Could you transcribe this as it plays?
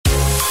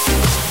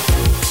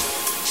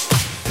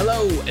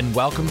Hello, and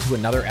welcome to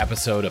another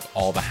episode of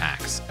All the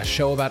Hacks, a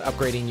show about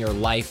upgrading your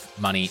life,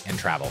 money, and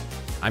travel.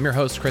 I'm your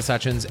host, Chris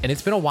Hutchins, and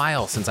it's been a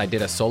while since I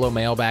did a solo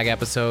mailbag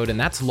episode, and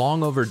that's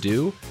long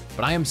overdue,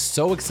 but I am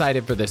so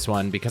excited for this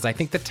one because I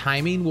think the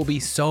timing will be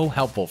so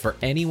helpful for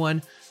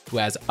anyone who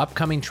has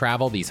upcoming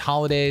travel these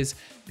holidays,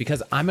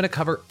 because I'm going to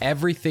cover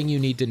everything you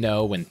need to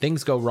know when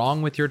things go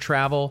wrong with your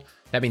travel.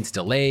 That means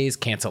delays,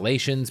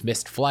 cancellations,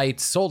 missed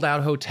flights, sold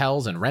out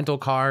hotels and rental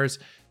cars,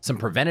 some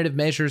preventative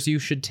measures you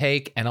should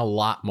take, and a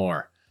lot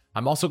more.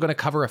 I'm also going to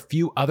cover a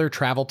few other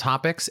travel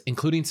topics,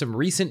 including some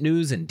recent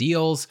news and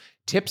deals,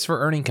 tips for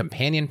earning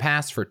Companion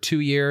Pass for 2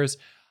 years,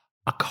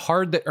 a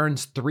card that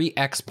earns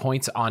 3x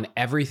points on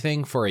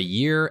everything for a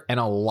year,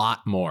 and a lot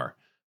more.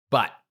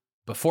 But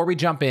before we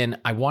jump in,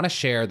 I want to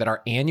share that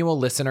our annual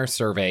listener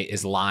survey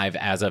is live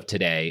as of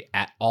today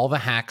at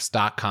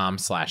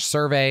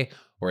allthehacks.com/survey,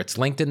 or it's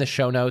linked in the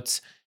show notes.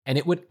 And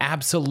it would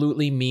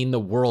absolutely mean the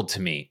world to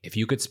me if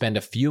you could spend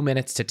a few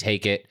minutes to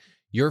take it.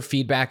 Your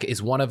feedback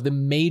is one of the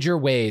major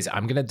ways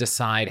I'm going to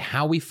decide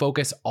how we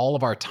focus all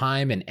of our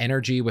time and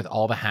energy with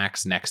All the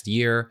Hacks next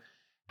year.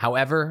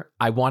 However,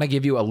 I want to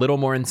give you a little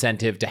more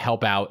incentive to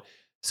help out,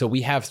 so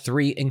we have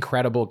 3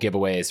 incredible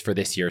giveaways for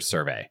this year's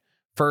survey.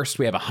 First,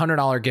 we have a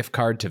 $100 gift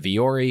card to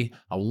Viore,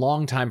 a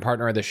longtime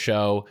partner of the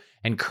show,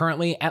 and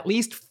currently at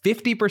least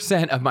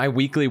 50% of my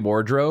weekly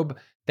wardrobe,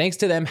 thanks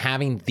to them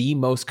having the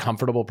most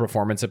comfortable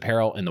performance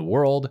apparel in the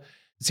world.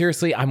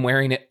 Seriously, I'm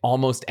wearing it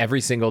almost every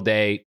single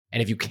day.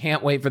 And if you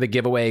can't wait for the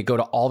giveaway, go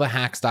to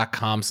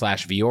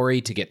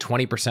allthehacks.com/Viore to get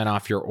 20%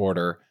 off your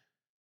order.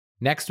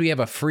 Next, we have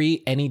a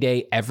free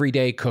Anyday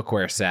Everyday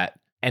cookware set.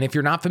 And if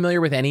you're not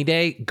familiar with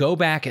Anyday, go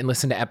back and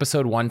listen to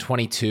episode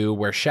 122,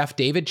 where Chef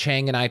David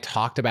Chang and I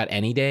talked about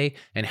Anyday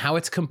and how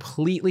it's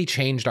completely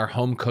changed our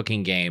home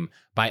cooking game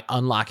by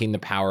unlocking the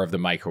power of the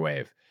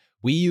microwave.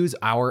 We use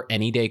our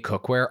Anyday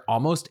cookware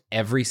almost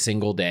every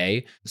single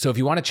day. So if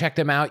you want to check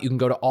them out, you can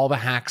go to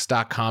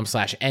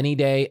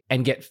allthehacks.com/Anyday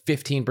and get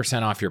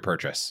 15% off your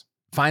purchase.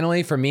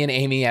 Finally, for me and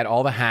Amy at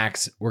All the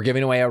Hacks, we're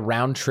giving away a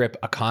round trip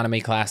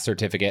economy class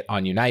certificate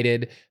on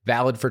United,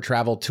 valid for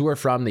travel to or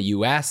from the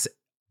US,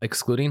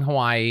 excluding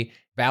Hawaii,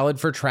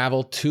 valid for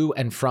travel to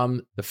and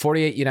from the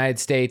 48 United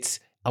States,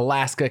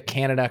 Alaska,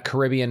 Canada,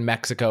 Caribbean,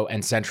 Mexico,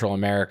 and Central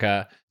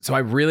America. So I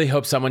really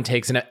hope someone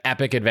takes an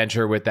epic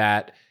adventure with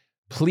that.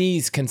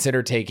 Please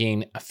consider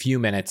taking a few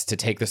minutes to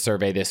take the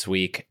survey this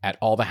week at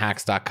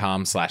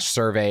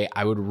allthehacks.com/survey.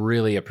 I would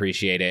really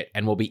appreciate it,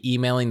 and we'll be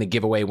emailing the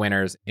giveaway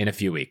winners in a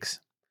few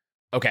weeks.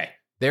 Okay,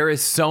 there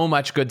is so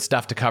much good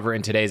stuff to cover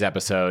in today's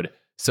episode,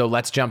 so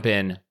let's jump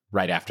in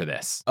right after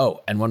this. Oh,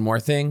 and one more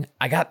thing.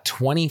 I got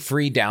 20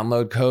 free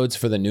download codes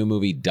for the new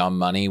movie Dumb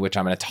Money, which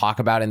I'm going to talk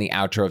about in the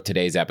outro of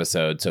today's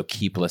episode, so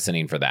keep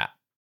listening for that.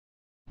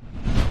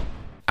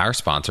 Our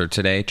sponsor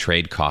today,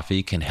 Trade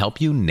Coffee, can help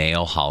you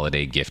nail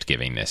holiday gift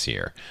giving this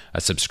year.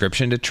 A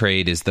subscription to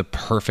Trade is the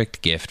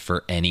perfect gift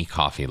for any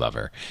coffee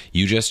lover.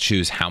 You just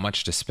choose how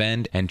much to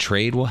spend, and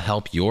Trade will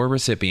help your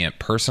recipient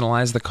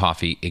personalize the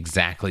coffee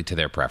exactly to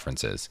their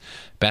preferences.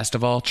 Best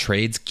of all,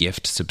 Trade's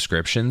gift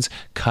subscriptions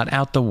cut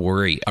out the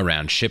worry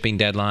around shipping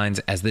deadlines,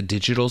 as the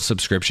digital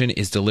subscription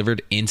is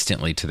delivered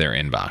instantly to their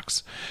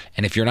inbox.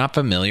 And if you're not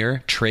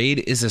familiar,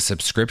 Trade is a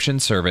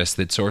subscription service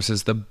that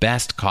sources the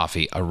best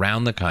coffee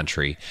around the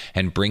country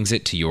and brings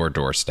it to your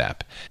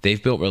doorstep.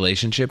 They've built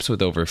relationships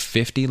with over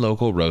 50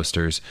 local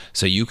roasters,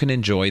 so you can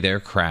enjoy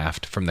their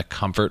craft from the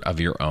comfort of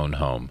your own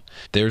home.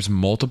 There's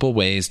multiple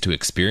ways to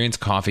experience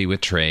coffee with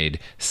Trade.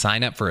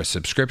 Sign up for a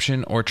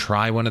subscription or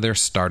try one of their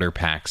starter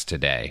packs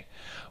today.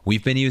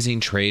 We've been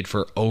using Trade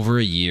for over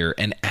a year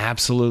and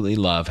absolutely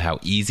love how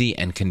easy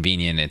and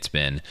convenient it's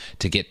been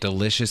to get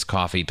delicious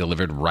coffee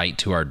delivered right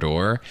to our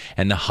door,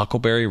 and the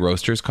Huckleberry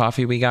Roasters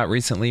coffee we got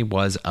recently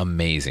was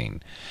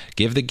amazing.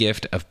 Give the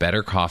gift of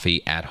better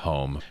coffee at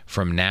home.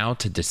 From now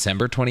to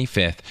December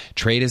 25th,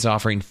 Trade is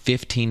offering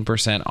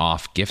 15%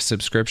 off gift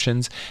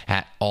subscriptions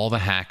at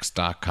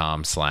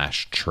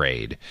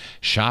allthehacks.com/trade.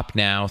 Shop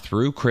now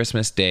through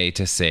Christmas Day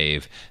to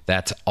save.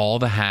 That's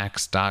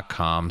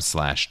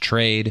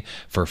allthehacks.com/trade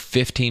for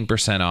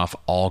 15% off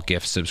all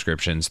gift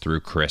subscriptions through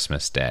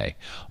Christmas Day.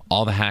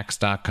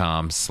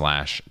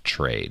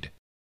 allthehacks.com/trade.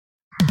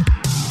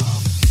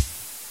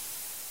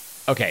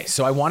 Okay,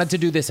 so I wanted to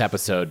do this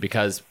episode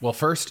because, well,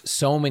 first,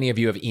 so many of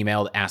you have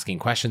emailed asking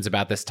questions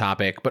about this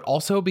topic, but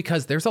also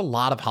because there's a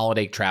lot of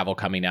holiday travel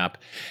coming up,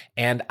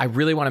 and I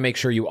really want to make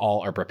sure you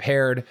all are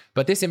prepared,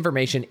 but this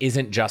information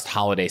isn't just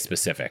holiday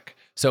specific.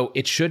 So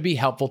it should be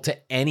helpful to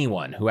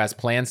anyone who has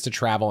plans to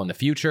travel in the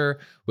future,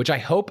 which I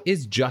hope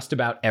is just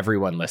about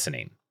everyone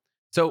listening.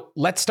 So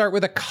let's start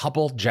with a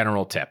couple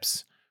general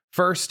tips.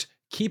 First,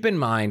 keep in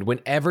mind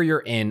whenever you're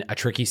in a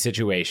tricky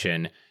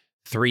situation,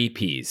 3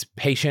 Ps: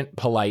 patient,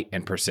 polite,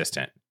 and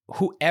persistent.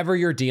 Whoever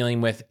you're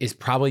dealing with is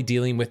probably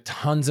dealing with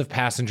tons of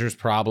passengers'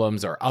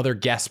 problems or other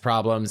guests'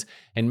 problems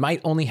and might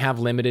only have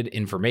limited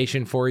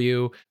information for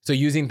you. So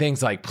using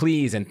things like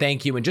please and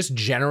thank you and just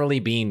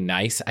generally being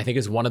nice, I think,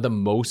 is one of the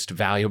most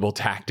valuable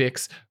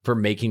tactics for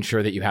making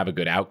sure that you have a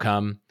good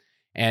outcome.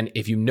 And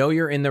if you know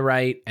you're in the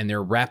right and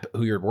their rep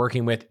who you're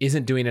working with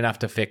isn't doing enough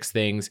to fix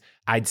things,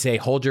 I'd say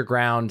hold your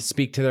ground,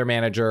 speak to their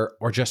manager,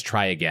 or just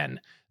try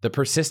again. The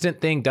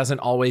persistent thing doesn't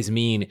always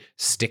mean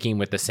sticking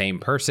with the same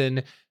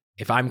person.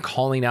 If I'm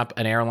calling up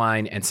an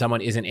airline and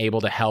someone isn't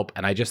able to help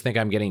and I just think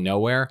I'm getting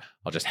nowhere,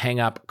 I'll just hang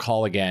up,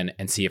 call again,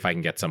 and see if I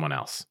can get someone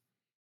else.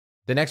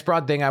 The next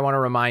broad thing I want to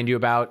remind you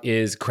about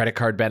is credit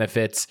card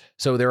benefits.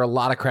 So there are a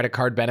lot of credit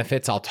card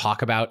benefits I'll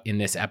talk about in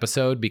this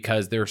episode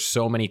because there are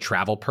so many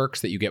travel perks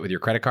that you get with your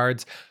credit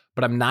cards,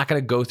 but I'm not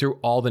going to go through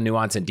all the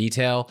nuance and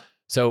detail.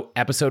 So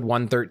episode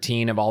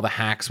 113 of All the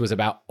Hacks was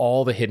about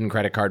all the hidden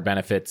credit card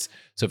benefits.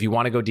 So if you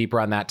want to go deeper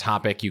on that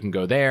topic, you can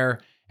go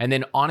there. And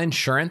then on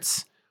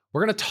insurance,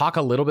 we're going to talk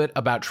a little bit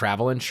about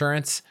travel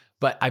insurance,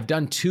 but I've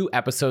done 2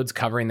 episodes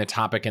covering the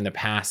topic in the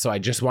past, so I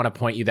just want to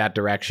point you that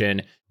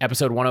direction.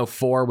 Episode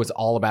 104 was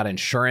all about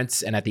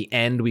insurance, and at the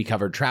end, we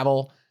covered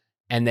travel.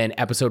 And then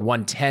episode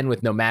 110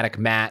 with Nomadic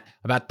Matt,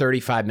 about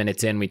 35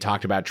 minutes in, we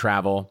talked about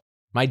travel.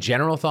 My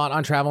general thought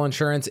on travel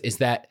insurance is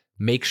that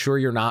make sure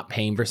you're not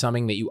paying for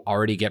something that you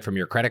already get from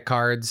your credit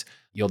cards.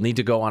 You'll need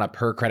to go on a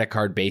per credit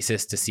card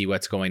basis to see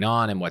what's going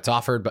on and what's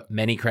offered, but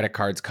many credit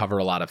cards cover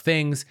a lot of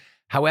things.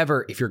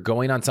 However, if you're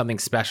going on something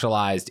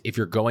specialized, if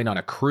you're going on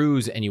a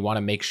cruise and you want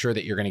to make sure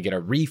that you're going to get a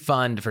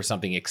refund for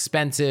something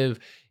expensive,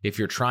 if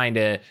you're trying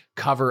to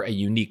cover a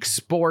unique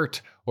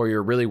sport, or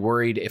you're really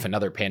worried if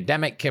another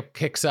pandemic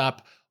kicks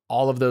up,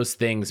 all of those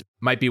things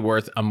might be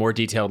worth a more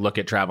detailed look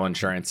at travel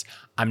insurance.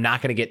 I'm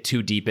not going to get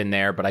too deep in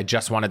there, but I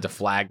just wanted to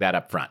flag that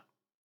up front.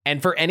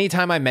 And for any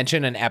time I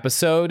mention an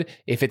episode,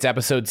 if it's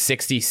episode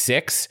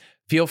 66,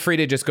 feel free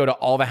to just go to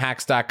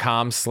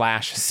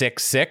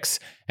allthehacks.com/66,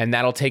 and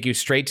that'll take you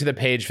straight to the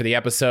page for the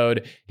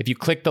episode. If you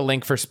click the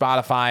link for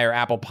Spotify or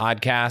Apple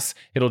Podcasts,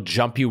 it'll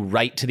jump you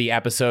right to the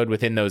episode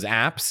within those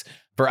apps.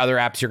 For other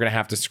apps, you're going to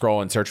have to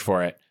scroll and search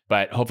for it,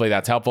 but hopefully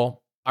that's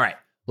helpful. All right,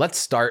 let's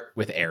start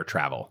with air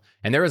travel.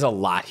 And there is a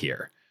lot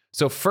here.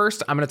 So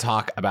first, I'm going to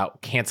talk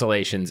about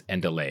cancellations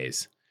and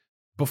delays.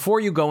 Before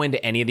you go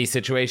into any of these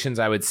situations,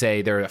 I would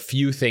say there are a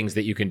few things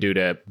that you can do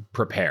to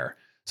prepare.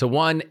 So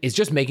one is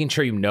just making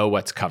sure you know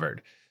what's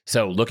covered.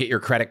 So look at your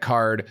credit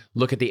card,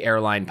 look at the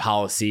airline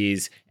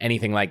policies,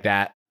 anything like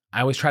that.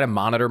 I always try to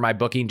monitor my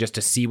booking just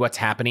to see what's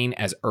happening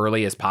as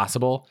early as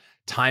possible.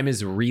 Time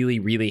is really,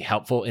 really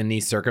helpful in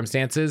these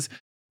circumstances.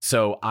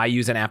 So I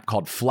use an app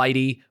called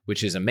Flighty,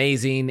 which is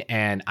amazing,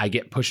 and I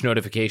get push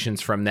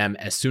notifications from them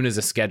as soon as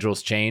a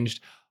schedule's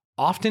changed.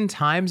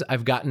 Oftentimes,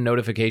 I've gotten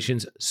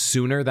notifications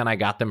sooner than I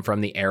got them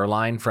from the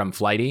airline from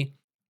Flighty.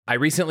 I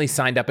recently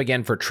signed up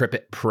again for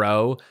TripIt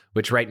Pro,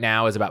 which right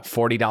now is about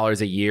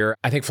 $40 a year.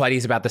 I think Flighty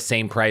is about the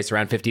same price,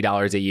 around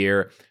 $50 a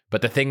year.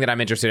 But the thing that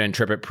I'm interested in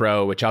TripIt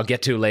Pro, which I'll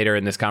get to later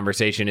in this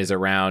conversation, is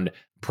around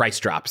price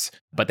drops.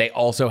 But they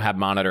also have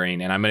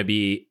monitoring, and I'm going to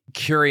be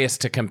curious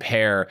to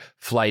compare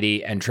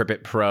Flighty and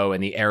TripIt Pro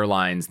and the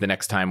airlines the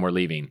next time we're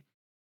leaving.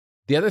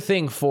 The other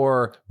thing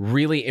for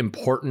really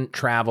important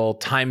travel,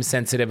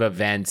 time-sensitive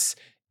events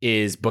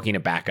is booking a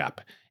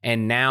backup.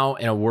 And now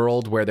in a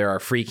world where there are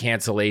free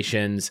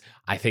cancellations,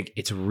 I think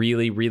it's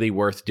really, really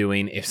worth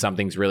doing if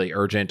something's really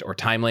urgent or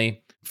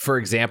timely. For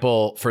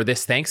example, for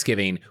this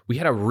Thanksgiving, we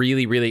had a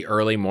really, really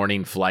early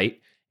morning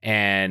flight,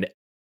 and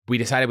we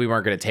decided we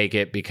weren't going to take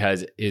it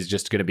because it's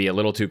just going to be a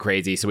little too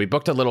crazy. So we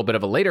booked a little bit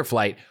of a later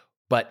flight,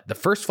 but the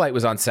first flight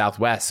was on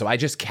Southwest, so I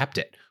just kept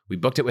it. We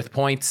booked it with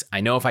points.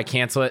 I know if I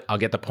cancel it, I'll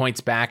get the points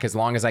back as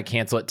long as I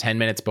cancel it 10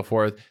 minutes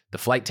before the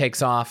flight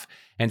takes off.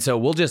 And so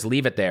we'll just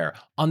leave it there.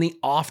 On the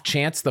off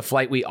chance the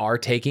flight we are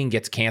taking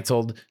gets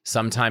canceled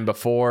sometime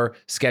before,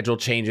 schedule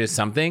changes,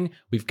 something,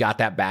 we've got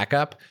that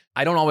backup.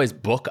 I don't always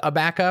book a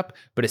backup,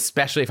 but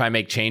especially if I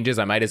make changes,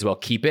 I might as well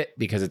keep it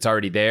because it's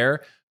already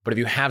there. But if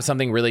you have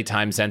something really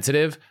time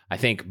sensitive, I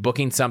think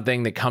booking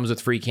something that comes with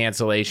free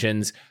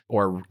cancellations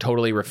or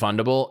totally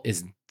refundable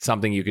is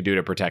something you could do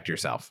to protect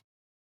yourself.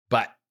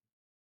 But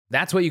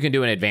that's what you can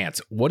do in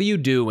advance. What do you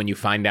do when you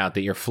find out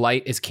that your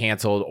flight is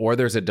canceled or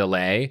there's a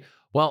delay?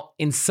 Well,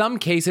 in some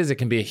cases, it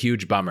can be a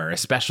huge bummer,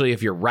 especially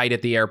if you're right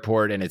at the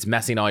airport and it's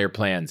messing all your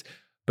plans.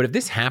 But if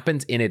this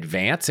happens in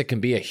advance, it can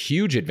be a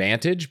huge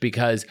advantage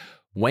because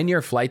when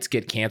your flights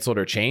get canceled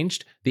or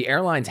changed, the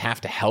airlines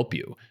have to help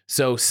you.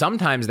 So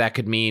sometimes that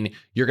could mean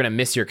you're going to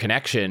miss your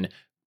connection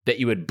that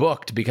you had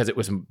booked because it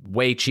was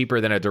way cheaper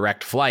than a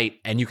direct flight,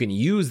 and you can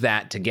use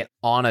that to get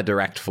on a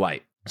direct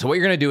flight. So what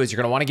you're going to do is you're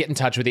going to want to get in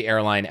touch with the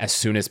airline as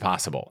soon as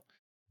possible.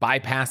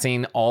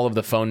 Bypassing all of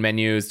the phone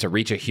menus to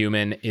reach a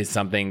human is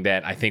something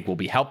that I think will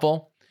be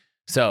helpful.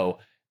 So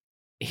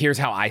here's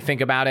how I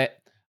think about it.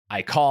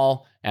 I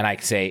call and I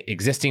say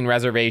existing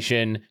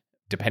reservation,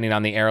 depending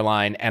on the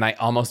airline, and I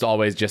almost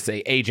always just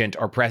say agent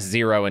or press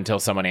 0 until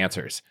someone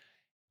answers.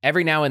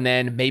 Every now and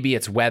then, maybe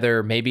it's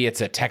weather, maybe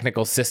it's a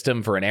technical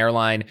system for an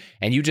airline,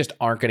 and you just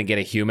aren't going to get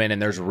a human and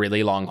there's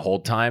really long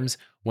hold times.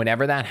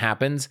 Whenever that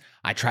happens,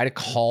 I try to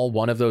call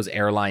one of those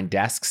airline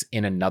desks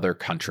in another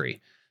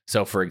country.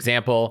 So for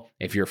example,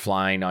 if you're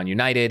flying on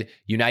United,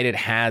 United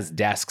has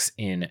desks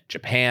in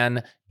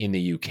Japan, in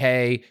the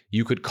UK.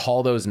 You could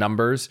call those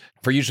numbers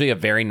for usually a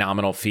very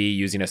nominal fee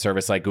using a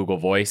service like Google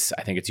Voice.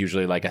 I think it's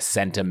usually like a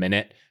cent a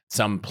minute.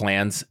 Some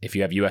plans, if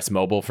you have US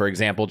Mobile, for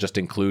example, just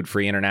include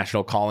free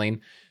international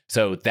calling.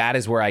 So that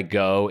is where I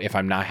go if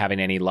I'm not having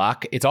any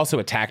luck. It's also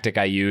a tactic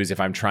I use if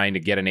I'm trying to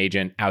get an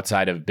agent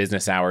outside of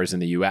business hours in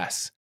the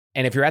US.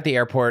 And if you're at the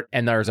airport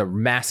and there's a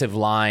massive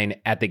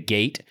line at the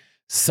gate,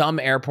 some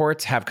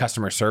airports have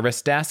customer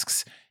service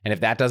desks. And if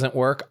that doesn't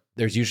work,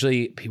 there's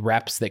usually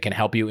reps that can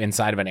help you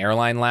inside of an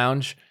airline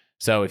lounge.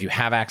 So if you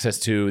have access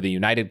to the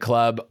United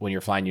Club, when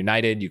you're flying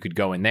United, you could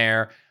go in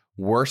there.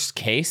 Worst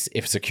case,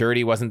 if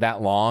security wasn't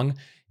that long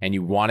and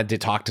you wanted to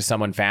talk to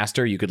someone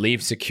faster, you could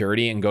leave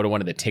security and go to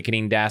one of the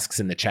ticketing desks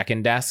and the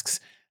check-in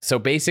desks. So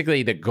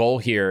basically, the goal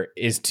here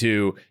is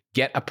to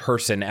get a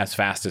person as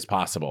fast as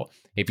possible.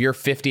 If you're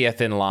 50th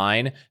in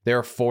line, there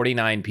are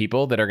 49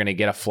 people that are going to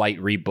get a flight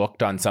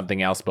rebooked on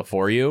something else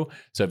before you.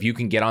 So if you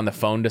can get on the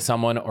phone to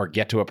someone or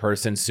get to a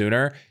person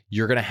sooner,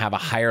 you're going to have a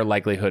higher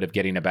likelihood of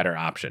getting a better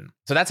option.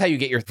 So that's how you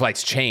get your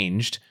flights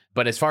changed.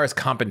 But as far as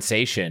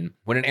compensation,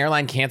 when an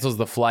airline cancels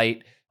the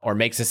flight or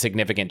makes a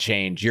significant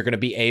change, you're going to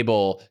be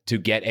able to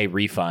get a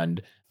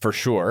refund for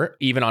sure,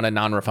 even on a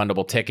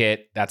non-refundable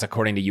ticket. That's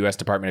according to US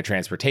Department of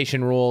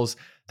Transportation rules.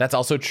 That's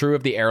also true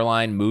if the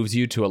airline moves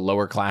you to a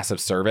lower class of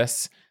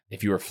service.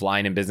 If you were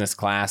flying in business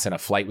class and a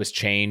flight was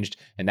changed,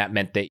 and that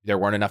meant that there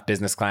weren't enough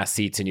business class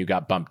seats and you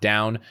got bumped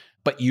down.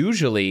 But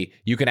usually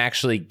you can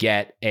actually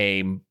get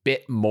a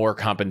bit more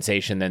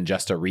compensation than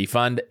just a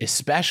refund,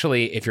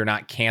 especially if you're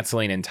not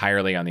canceling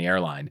entirely on the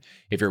airline.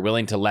 If you're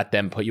willing to let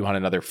them put you on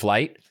another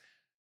flight,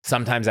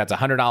 sometimes that's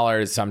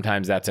 $100,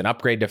 sometimes that's an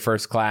upgrade to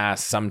first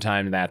class,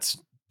 sometimes that's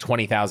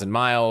 20,000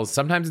 miles,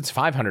 sometimes it's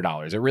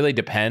 $500. It really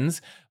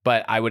depends,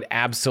 but I would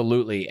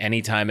absolutely,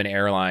 anytime an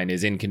airline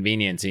is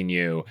inconveniencing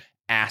you,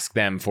 ask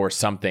them for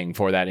something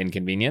for that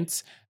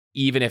inconvenience.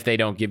 Even if they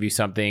don't give you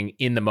something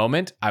in the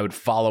moment, I would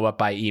follow up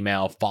by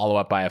email, follow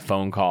up by a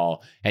phone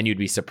call, and you'd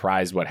be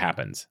surprised what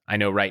happens. I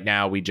know right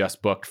now we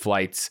just booked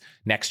flights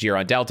next year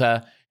on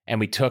Delta, and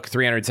we took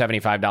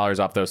 $375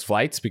 off those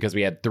flights because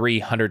we had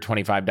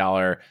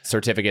 $325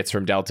 certificates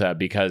from Delta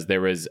because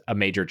there was a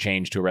major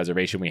change to a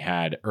reservation we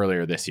had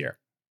earlier this year.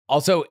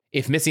 Also,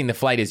 if missing the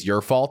flight is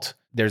your fault,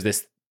 there's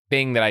this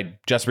thing that I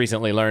just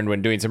recently learned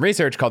when doing some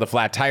research called the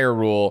flat tire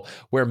rule,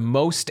 where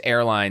most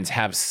airlines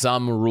have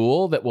some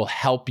rule that will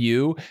help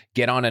you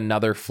get on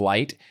another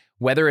flight,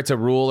 whether it's a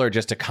rule or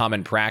just a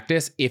common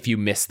practice if you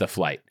miss the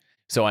flight.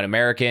 So on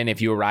American,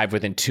 if you arrive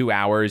within 2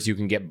 hours, you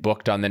can get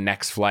booked on the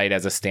next flight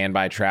as a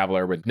standby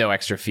traveler with no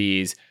extra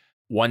fees.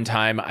 One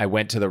time I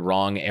went to the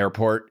wrong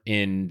airport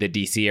in the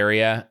DC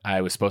area.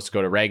 I was supposed to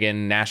go to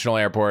Reagan National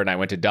Airport and I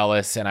went to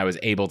Dulles and I was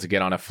able to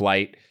get on a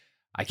flight.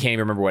 I can't even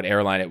remember what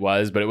airline it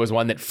was, but it was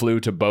one that flew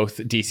to both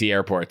DC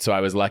airports. So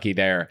I was lucky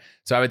there.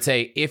 So I would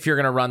say if you're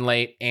going to run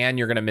late and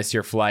you're going to miss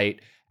your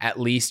flight, at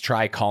least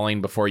try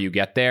calling before you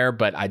get there.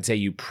 But I'd say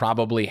you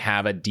probably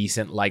have a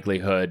decent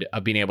likelihood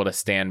of being able to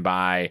stand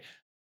by.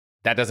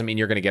 That doesn't mean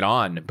you're going to get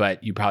on,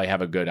 but you probably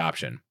have a good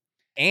option.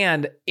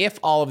 And if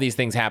all of these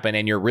things happen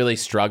and you're really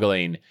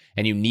struggling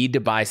and you need to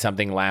buy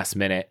something last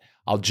minute,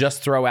 I'll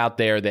just throw out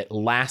there that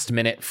last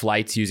minute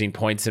flights using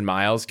points and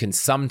miles can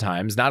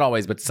sometimes, not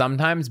always, but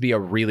sometimes be a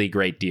really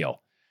great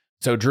deal.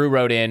 So Drew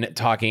wrote in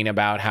talking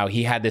about how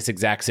he had this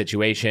exact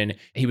situation.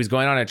 He was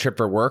going on a trip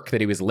for work that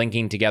he was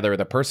linking together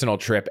with a personal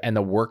trip, and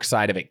the work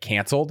side of it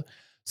canceled.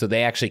 So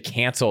they actually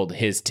canceled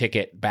his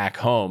ticket back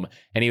home,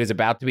 and he was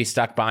about to be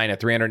stuck buying a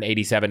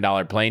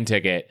 $387 plane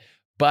ticket.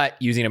 But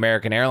using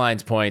American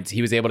Airlines points,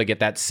 he was able to get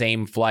that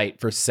same flight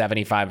for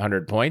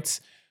 7,500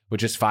 points,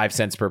 which is 5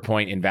 cents per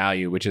point in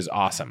value, which is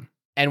awesome.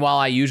 And while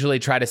I usually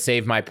try to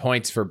save my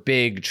points for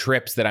big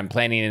trips that I'm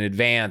planning in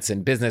advance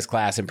and business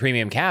class and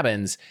premium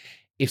cabins,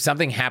 if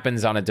something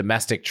happens on a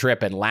domestic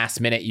trip and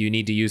last minute you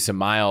need to use some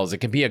miles, it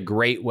can be a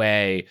great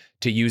way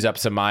to use up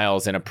some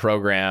miles in a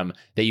program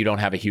that you don't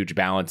have a huge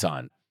balance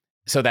on.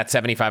 So that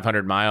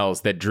 7,500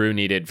 miles that Drew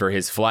needed for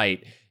his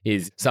flight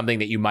is something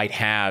that you might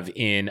have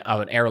in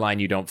an airline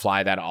you don't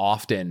fly that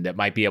often that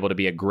might be able to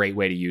be a great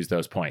way to use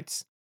those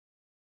points.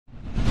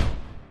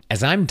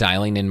 As I'm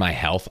dialing in my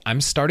health,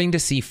 I'm starting to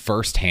see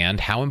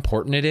firsthand how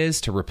important it is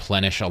to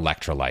replenish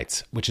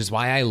electrolytes, which is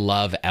why I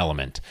love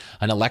Element,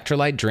 an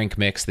electrolyte drink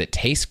mix that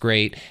tastes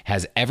great,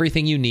 has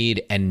everything you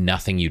need and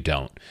nothing you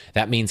don't.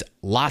 That means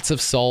lots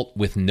of salt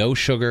with no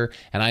sugar,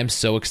 and I'm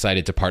so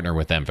excited to partner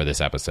with them for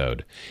this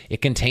episode.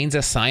 It contains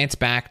a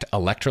science-backed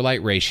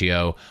electrolyte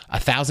ratio,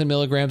 1,000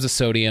 milligrams of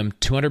sodium,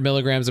 200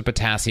 milligrams of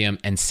potassium,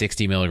 and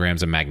 60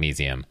 milligrams of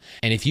magnesium.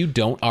 And if you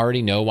don't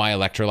already know why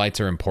electrolytes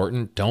are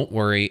important, don't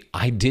worry,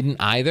 I didn't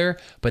either,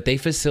 but they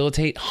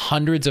facilitate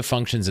hundreds of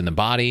functions in the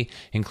body,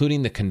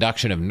 including the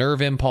conduction of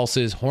nerve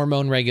impulses,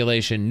 hormone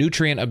regulation,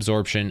 nutrient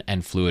absorption,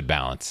 and fluid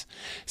balance.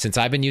 Since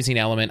I've been using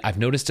Element, I've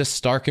noticed a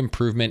stark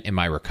improvement in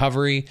my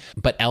recovery,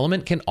 but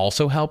Element can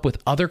also help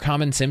with other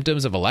common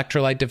symptoms of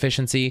electrolyte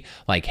deficiency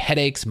like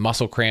headaches,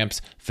 muscle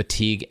cramps,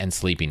 fatigue, and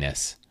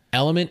sleepiness.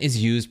 Element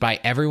is used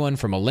by everyone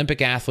from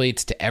Olympic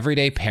athletes to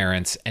everyday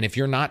parents, and if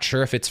you're not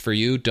sure if it's for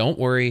you, don't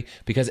worry,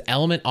 because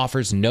Element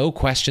offers no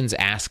questions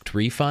asked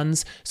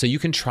refunds, so you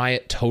can try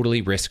it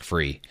totally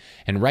risk-free.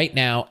 And right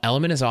now,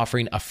 Element is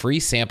offering a free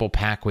sample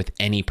pack with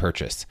any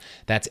purchase.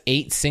 That's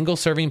 8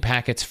 single-serving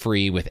packets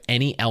free with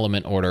any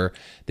Element order.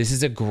 This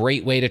is a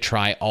great way to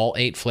try all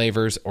 8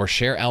 flavors or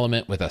share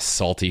Element with a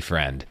salty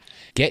friend.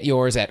 Get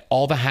yours at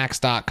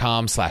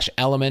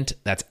allthehacks.com/element.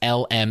 That's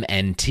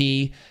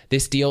LMNT.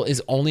 This deal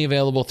is only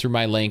available through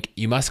my link.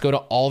 You must go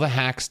to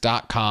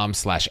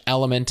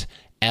allthehacks.com/element,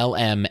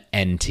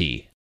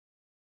 LMNT.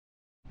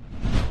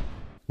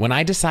 When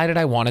I decided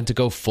I wanted to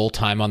go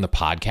full-time on the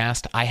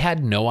podcast, I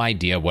had no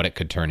idea what it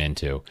could turn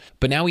into.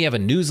 But now we have a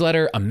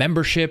newsletter, a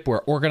membership, we're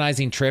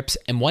organizing trips,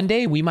 and one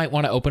day we might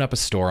want to open up a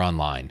store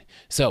online.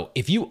 So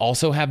if you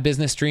also have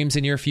business dreams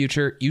in your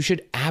future, you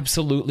should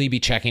absolutely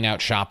be checking out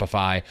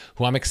Shopify,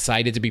 who I'm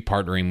excited to be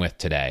partnering with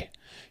today.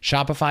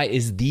 Shopify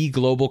is the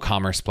global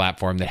commerce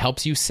platform that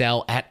helps you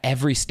sell at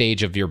every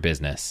stage of your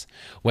business.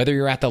 Whether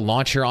you're at the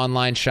launch your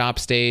online shop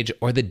stage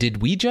or the did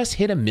we just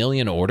hit 1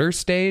 million orders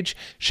stage,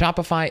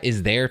 Shopify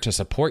is there to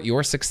support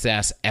your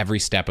success every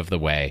step of the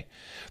way.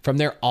 From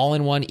their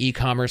all-in-one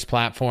e-commerce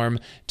platform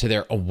to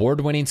their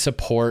award-winning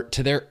support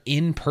to their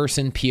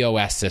in-person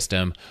POS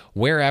system,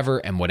 wherever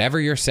and whatever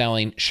you're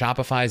selling,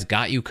 Shopify's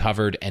got you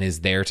covered and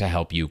is there to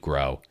help you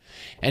grow.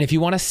 And if you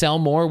want to sell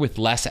more with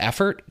less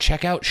effort,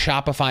 check out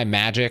Shopify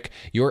Magic,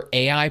 your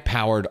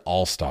AI-powered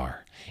all-star.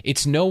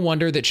 It's no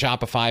wonder that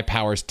Shopify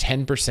powers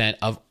 10%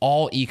 of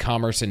all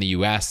e-commerce in the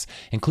US,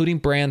 including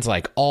brands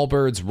like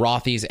Allbirds,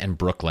 Rothy's, and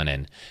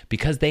Brooklinen,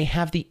 because they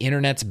have the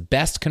internet's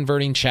best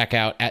converting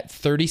checkout at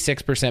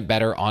 36%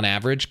 better on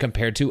average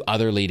compared to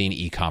other leading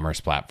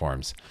e-commerce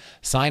platforms.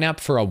 Sign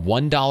up for a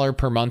 $1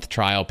 per month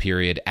trial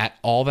period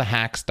at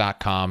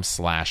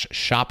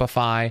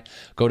allthehacks.com/Shopify.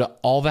 Go to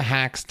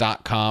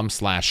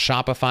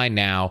allthehacks.com/Shopify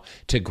now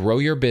to grow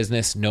your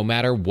business no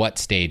matter what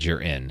stage you're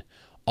in.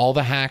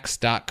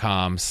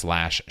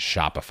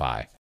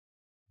 allthehacks.com/Shopify.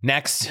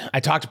 Next,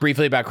 I talked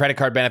briefly about credit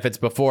card benefits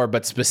before,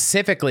 but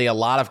specifically, a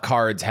lot of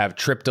cards have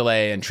trip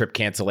delay and trip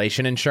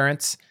cancellation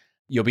insurance.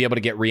 You'll be able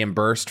to get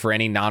reimbursed for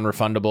any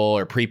non-refundable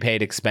or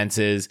prepaid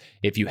expenses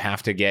if you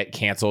have to get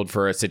canceled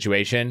for a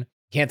situation.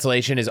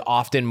 Cancellation is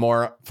often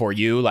more for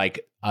you,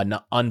 like an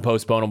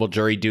unpostponable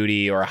jury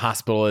duty or a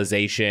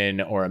hospitalization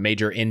or a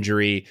major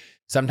injury.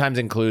 Sometimes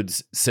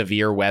includes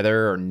severe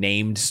weather or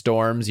named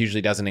storms,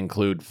 usually doesn't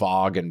include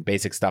fog and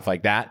basic stuff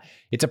like that.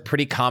 It's a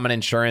pretty common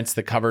insurance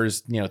that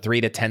covers,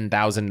 $3,000 to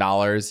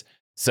 $10,000.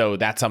 So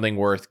that's something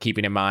worth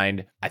keeping in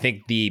mind. I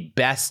think the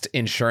best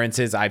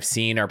insurances I've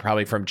seen are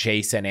probably from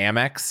Chase and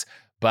Amex,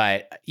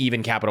 but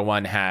even Capital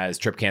One has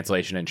trip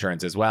cancellation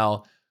insurance as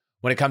well.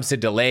 When it comes to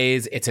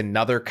delays, it's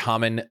another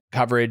common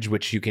coverage,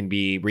 which you can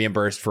be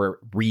reimbursed for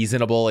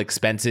reasonable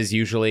expenses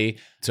usually.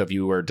 So if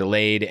you were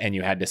delayed and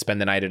you had to spend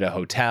the night at a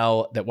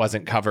hotel that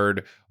wasn't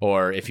covered,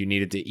 or if you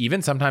needed to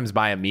even sometimes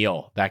buy a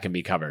meal, that can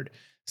be covered.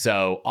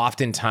 So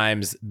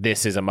oftentimes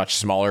this is a much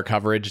smaller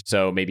coverage,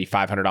 so maybe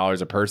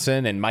 $500 a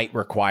person, and might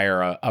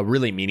require a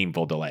really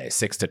meaningful delay,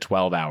 6 to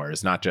 12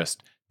 hours, not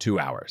just 2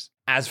 hours.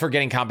 As for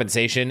getting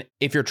compensation,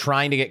 if you're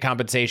trying to get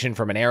compensation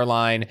from an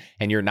airline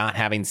and you're not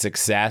having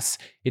success,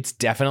 it's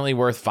definitely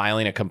worth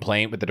filing a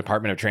complaint with the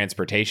Department of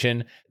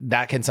Transportation.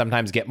 That can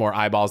sometimes get more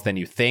eyeballs than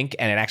you think,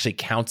 and it actually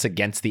counts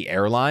against the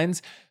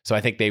airlines. So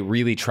I think they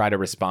really try to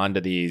respond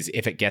to these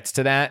if it gets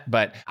to that,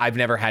 but I've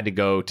never had to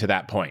go to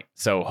that point.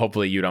 So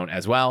hopefully you don't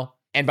as well.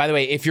 And by the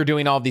way, if you're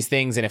doing all of these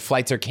things and if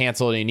flights are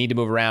canceled and you need to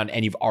move around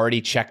and you've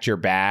already checked your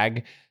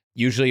bag,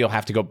 usually you'll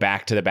have to go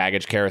back to the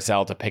baggage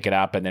carousel to pick it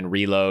up and then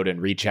reload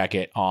and recheck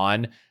it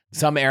on.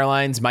 Some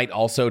airlines might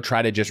also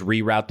try to just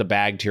reroute the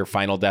bag to your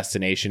final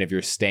destination if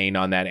you're staying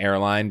on that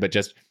airline, but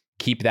just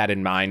keep that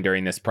in mind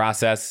during this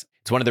process.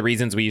 It's one of the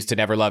reasons we used to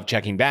never love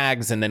checking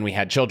bags, and then we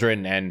had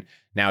children, and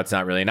now it's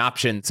not really an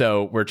option.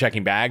 So we're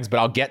checking bags, but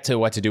I'll get to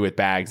what to do with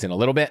bags in a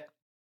little bit.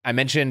 I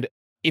mentioned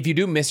if you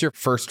do miss your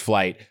first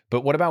flight,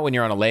 but what about when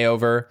you're on a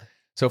layover?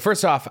 So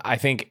first off, I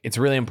think it's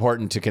really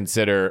important to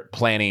consider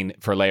planning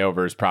for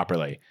layovers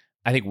properly.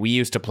 I think we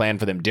used to plan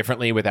for them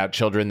differently without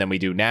children than we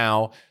do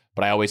now,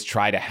 but I always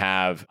try to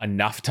have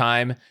enough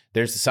time.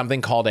 There's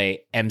something called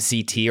a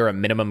MCT, or a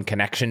minimum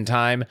connection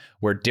time,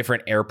 where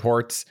different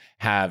airports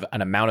have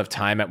an amount of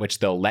time at which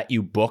they'll let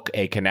you book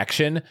a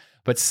connection.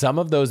 But some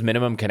of those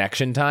minimum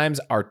connection times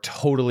are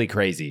totally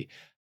crazy.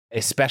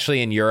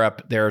 Especially in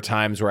Europe, there are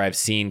times where I've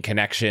seen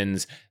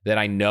connections that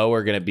I know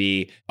are going to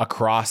be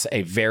across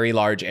a very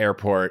large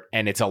airport,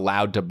 and it's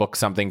allowed to book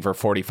something for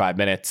 45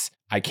 minutes.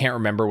 I can't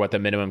remember what the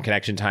minimum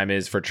connection time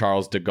is for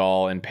Charles de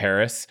Gaulle in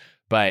Paris,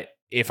 but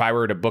if I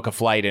were to book a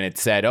flight and it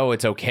said, oh,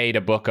 it's okay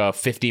to book a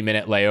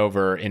 50-minute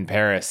layover in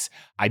Paris,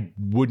 I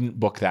wouldn't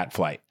book that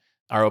flight.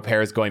 Our au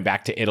pair is going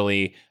back to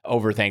Italy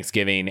over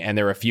Thanksgiving, and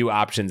there were a few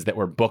options that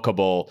were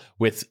bookable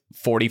with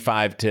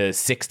 45 to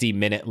 60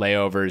 minute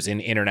layovers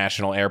in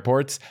international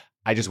airports.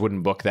 I just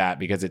wouldn't book that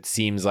because it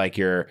seems like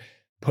you're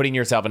putting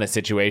yourself in a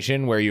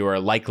situation where you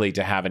are likely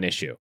to have an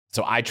issue.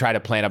 So I try to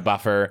plan a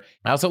buffer.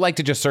 I also like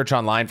to just search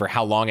online for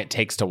how long it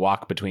takes to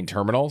walk between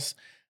terminals.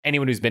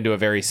 Anyone who's been to a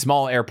very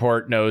small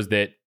airport knows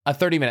that a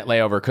 30-minute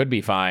layover could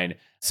be fine.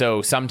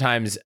 So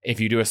sometimes if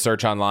you do a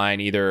search online,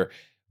 either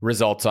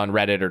results on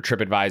Reddit or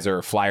TripAdvisor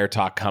or Flyer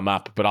Talk come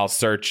up, but I'll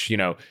search,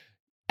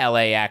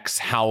 LAX,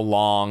 how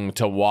long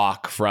to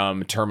walk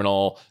from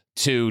Terminal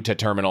 2 to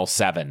Terminal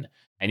 7.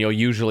 And you'll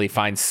usually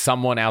find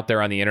someone out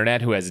there on the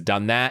internet who has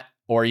done that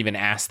or even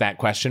asked that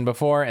question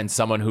before and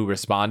someone who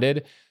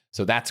responded.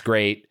 So that's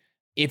great.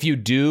 If you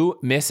do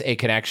miss a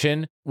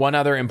connection, one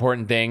other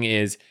important thing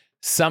is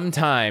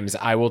sometimes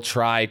I will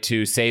try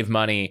to save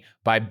money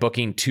by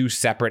booking 2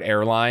 separate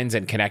airlines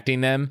and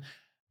connecting them.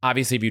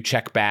 Obviously, if you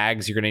check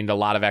bags, you're going to need a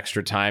lot of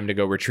extra time to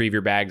go retrieve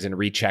your bags and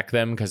recheck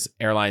them because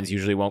airlines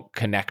usually won't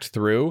connect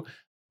through.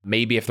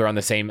 Maybe if they're on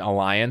the same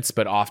alliance,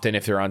 but often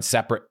if they're on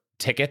separate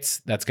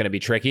tickets, that's going to be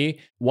tricky.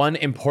 One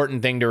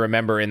important thing to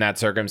remember in that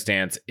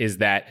circumstance is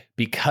that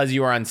because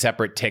you are on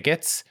separate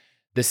tickets,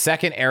 the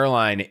second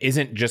airline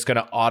isn't just going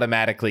to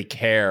automatically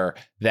care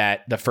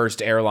that the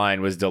first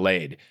airline was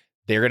delayed.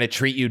 They're going to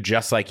treat you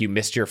just like you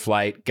missed your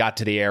flight, got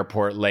to the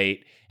airport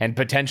late, and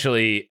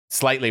potentially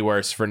slightly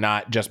worse for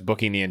not just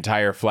booking the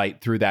entire flight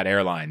through that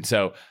airline.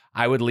 So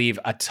I would leave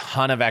a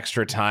ton of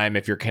extra time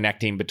if you're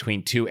connecting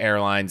between 2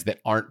 airlines that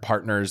aren't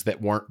partners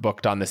that weren't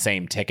booked on the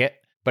same ticket.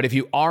 But if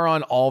you are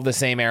on all the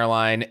same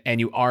airline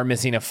and you are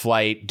missing a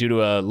flight due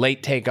to a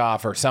late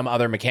takeoff or some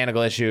other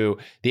mechanical issue,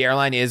 the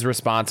airline is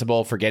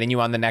responsible for getting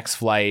you on the next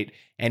flight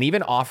and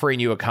even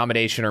offering you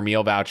accommodation or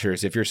meal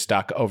vouchers if you're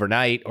stuck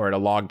overnight or at a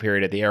long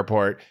period at the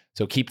airport.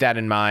 So keep that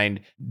in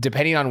mind.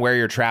 Depending on where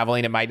you're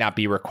traveling, it might not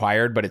be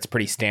required, but it's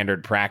pretty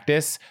standard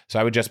practice. So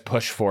I would just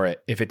push for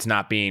it if it's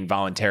not being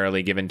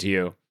voluntarily given to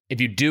you. If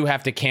you do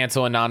have to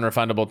cancel a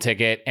non-refundable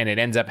ticket and it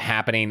ends up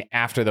happening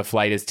after the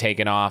flight is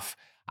taken off,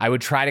 I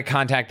would try to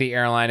contact the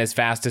airline as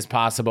fast as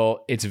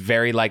possible. It's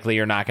very likely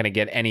you're not going to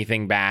get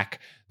anything back,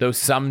 though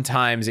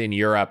sometimes in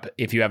Europe,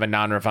 if you have a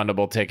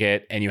non-refundable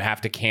ticket and you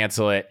have to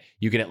cancel it,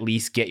 you can at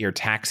least get your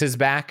taxes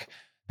back.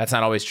 That's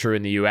not always true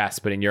in the US,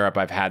 but in Europe,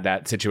 I've had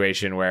that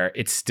situation where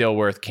it's still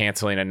worth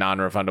canceling a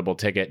non-refundable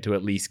ticket to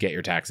at least get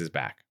your taxes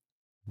back.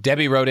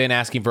 Debbie wrote in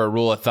asking for a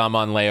rule of thumb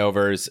on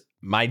layovers.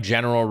 My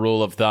general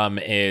rule of thumb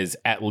is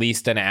at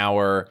least an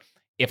hour.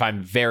 If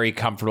I'm very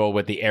comfortable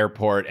with the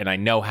airport and I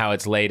know how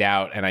it's laid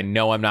out and I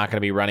know I'm not going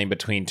to be running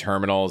between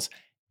terminals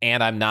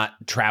and I'm not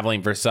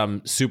traveling for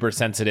some super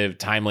sensitive,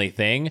 timely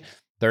thing,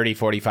 30,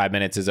 45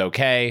 minutes is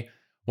okay.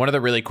 One of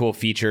the really cool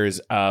features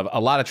of a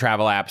lot of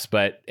travel apps,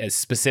 but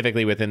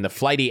specifically within the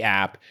Flighty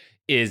app,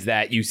 is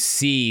that you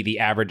see the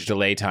average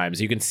delay times.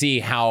 You can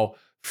see how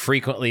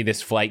frequently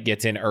this flight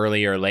gets in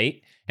early or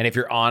late. And if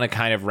you're on a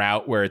kind of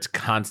route where it's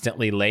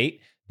constantly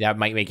late, that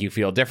might make you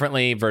feel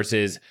differently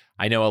versus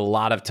I know a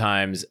lot of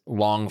times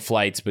long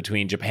flights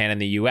between Japan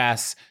and the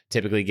US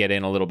typically get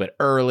in a little bit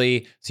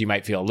early. So you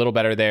might feel a little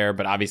better there,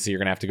 but obviously you're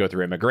going to have to go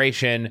through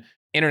immigration.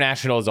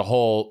 International is a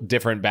whole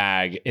different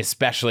bag,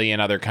 especially in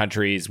other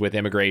countries with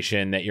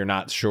immigration that you're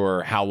not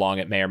sure how long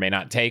it may or may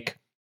not take.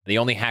 The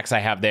only hacks I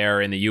have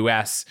there in the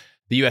US,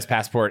 the US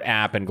Passport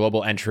app and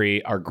Global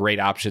Entry are great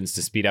options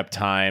to speed up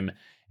time.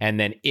 And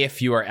then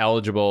if you are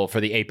eligible for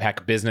the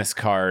APEC business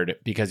card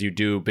because you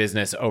do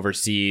business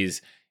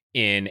overseas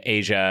in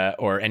Asia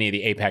or any of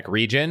the APEC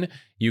region,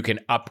 you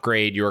can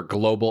upgrade your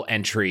global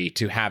entry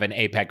to have an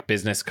APEC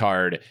business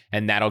card,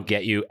 and that'll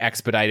get you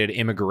expedited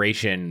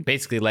immigration,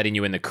 basically letting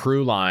you in the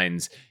crew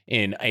lines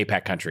in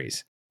APEC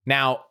countries.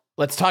 Now,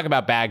 let's talk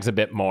about bags a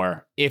bit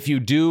more. If you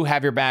do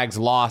have your bags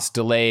lost,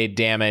 delayed,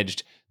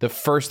 damaged, the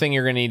first thing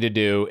you're going to need to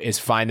do is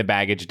find the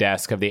baggage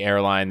desk of the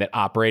airline that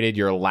operated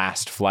your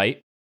last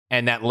flight.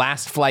 And that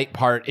last flight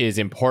part is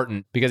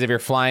important because if you're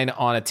flying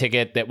on a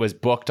ticket that was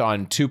booked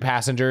on 2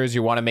 passengers,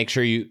 you want to make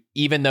sure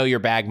even though your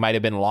bag might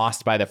have been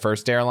lost by the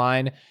first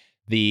airline,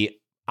 the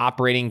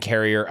operating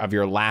carrier of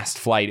your last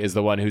flight is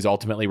the one who's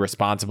ultimately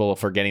responsible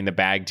for getting the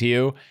bag to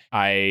you.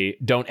 I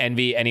don't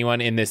envy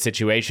anyone in this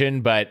situation,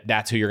 but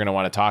that's who you're going to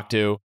want to talk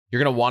to.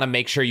 You're going to want to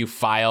make sure you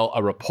file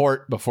a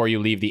report before you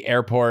leave the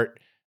airport.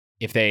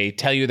 If they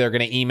tell you they're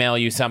going to email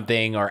you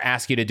something or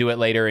ask you to do it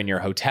later in your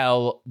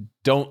hotel,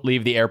 don't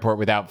leave the airport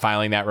without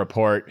filing that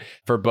report.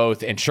 For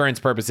both insurance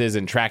purposes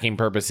and tracking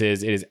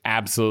purposes, it is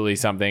absolutely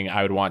something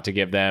I would want to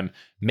give them.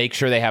 Make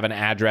sure they have an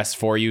address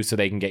for you so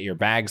they can get your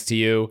bags to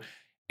you.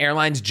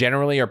 Airlines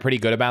generally are pretty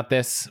good about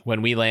this.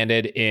 When we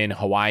landed in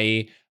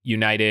Hawaii,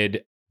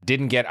 United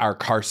didn't get our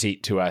car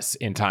seat to us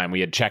in time.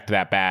 We had checked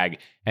that bag.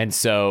 And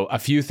so a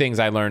few things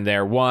I learned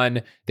there.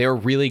 One, they were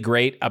really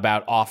great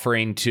about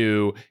offering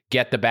to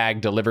get the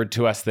bag delivered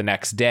to us the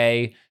next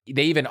day.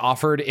 They even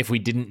offered, if we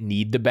didn't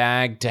need the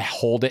bag, to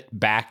hold it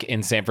back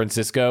in San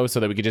Francisco so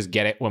that we could just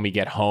get it when we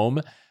get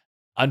home.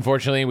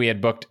 Unfortunately, we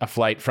had booked a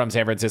flight from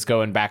San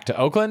Francisco and back to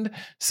Oakland.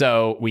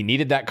 So we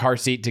needed that car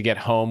seat to get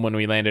home when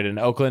we landed in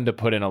Oakland to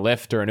put in a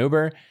Lyft or an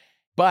Uber.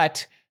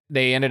 But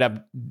they ended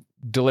up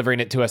delivering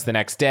it to us the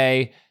next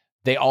day.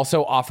 They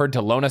also offered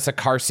to loan us a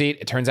car seat.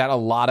 It turns out a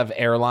lot of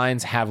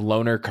airlines have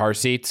loaner car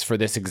seats for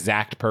this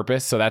exact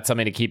purpose. So that's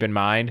something to keep in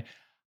mind.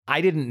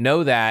 I didn't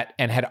know that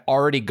and had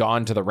already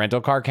gone to the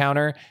rental car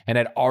counter and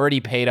had already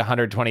paid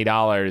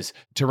 $120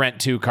 to rent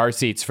 2 car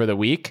seats for the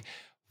week.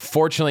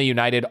 Fortunately,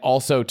 United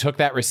also took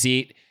that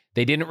receipt.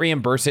 They didn't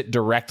reimburse it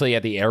directly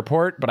at the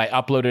airport, but I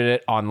uploaded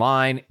it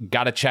online,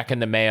 got a check in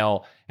the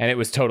mail, and it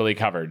was totally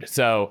covered.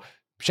 So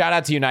shout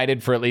out to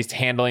United for at least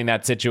handling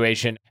that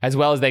situation as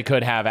well as they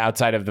could have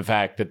outside of the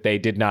fact that they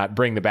did not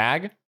bring the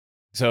bag.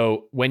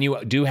 So when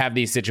you do have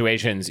these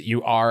situations,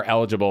 you are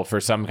eligible for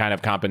some kind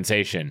of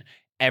compensation.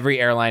 Every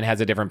airline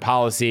has a different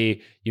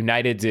policy.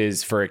 United's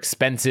is for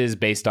expenses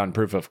based on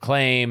proof of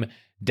claim.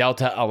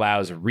 Delta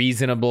allows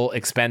reasonable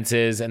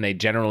expenses, and they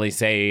generally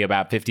say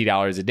about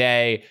 $50 a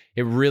day.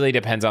 It really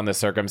depends on the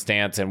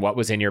circumstance and what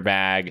was in your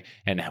bag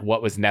and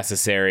what was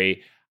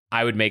necessary.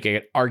 I would make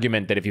an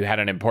argument that if you had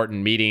an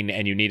important meeting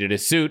and you needed a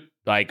suit,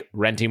 like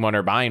renting one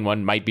or buying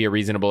one might be a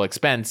reasonable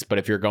expense. But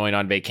if you're going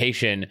on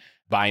vacation,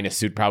 buying a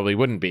suit probably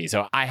wouldn't be.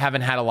 So I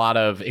haven't had a lot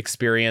of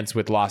experience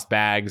with lost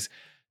bags,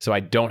 so I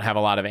don't have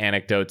a lot of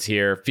anecdotes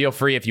here. Feel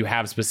free if you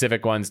have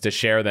specific ones to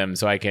share them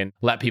so I can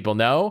let people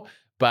know.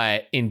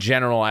 But in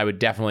general, I would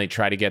definitely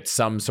try to get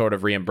some sort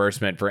of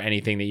reimbursement for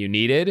anything that you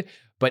needed.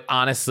 But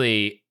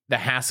honestly, the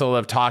hassle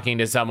of talking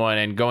to someone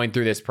and going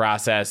through this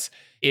process,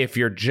 if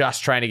you're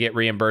just trying to get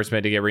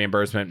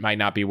reimbursement might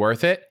not be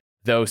worth it,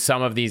 though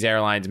some of these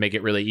airlines make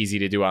it really easy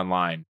to do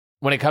online.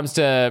 When it comes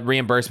to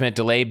reimbursement,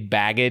 delayed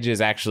baggage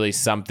is actually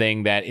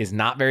something that is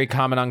not very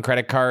common on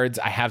credit cards.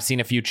 I have seen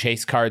a few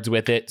Chase cards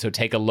with it, so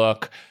take a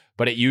look,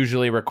 but it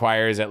usually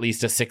requires at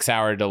least a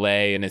 6-hour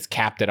delay and is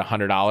capped at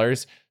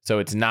 $100, so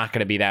it's not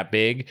going to be that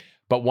big.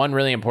 But one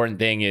really important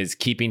thing is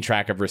keeping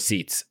track of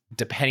receipts.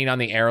 Depending on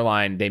the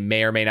airline, they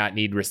may or may not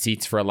need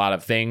receipts for a lot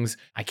of things.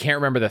 I can't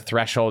remember the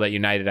threshold at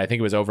United. I think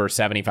it was over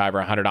 $75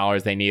 or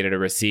 $100 they needed a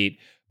receipt.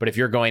 But if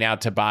you're going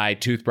out to buy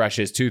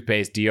toothbrushes,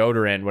 toothpaste,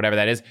 deodorant, whatever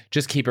that is,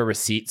 just keep a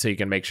receipt so you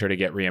can make sure to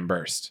get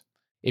reimbursed.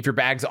 If your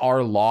bags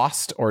are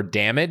lost or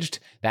damaged,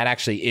 that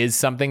actually is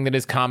something that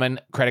is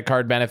common credit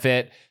card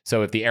benefit.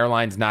 So if the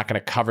airline's not going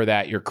to cover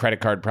that, your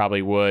credit card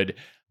probably would.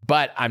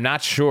 But I'm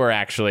not sure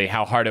actually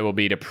how hard it will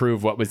be to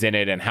prove what was in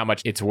it and how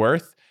much it's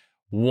worth.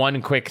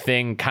 One quick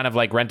thing, kind of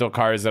like rental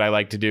cars that I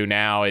like to do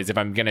now, is if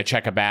I'm going to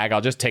check a bag,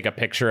 I'll just take a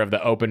picture of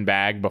the open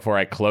bag before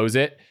I close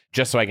it,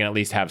 just so I can at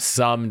least have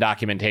some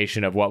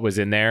documentation of what was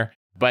in there.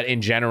 But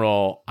in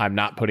general, I'm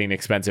not putting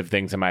expensive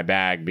things in my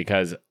bag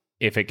because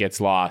if it gets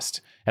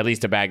lost, at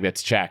least a bag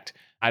that's checked,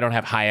 I don't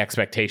have high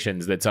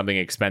expectations that something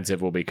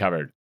expensive will be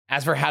covered.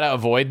 As for how to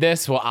avoid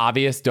this, well,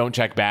 obvious, don't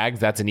check bags.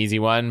 That's an easy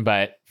one,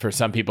 but for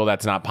some people,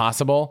 that's not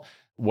possible.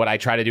 What I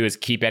try to do is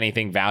keep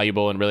anything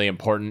valuable and really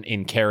important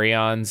in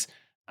carry-ons.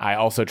 I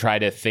also try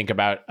to think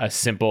about a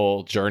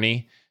simple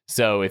journey.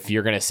 So if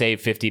you're going to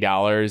save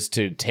 $50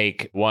 to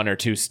take 1 or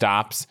 2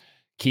 stops,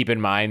 keep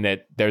in mind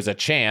that there's a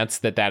chance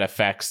that that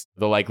affects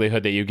the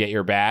likelihood that you get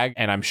your bag.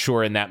 And I'm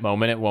sure in that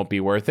moment, it won't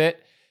be worth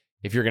it.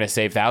 If you're going to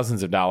save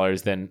thousands of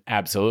dollars, then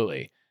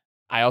absolutely.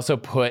 I also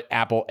put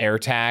Apple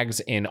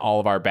AirTags in all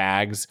of our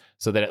bags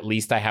so that at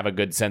least I have a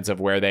good sense of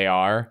where they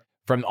are.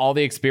 From all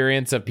the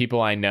experience of people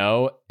I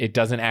know, it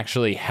doesn't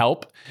actually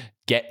help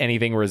get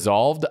anything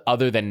resolved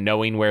other than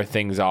knowing where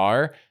things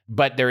are.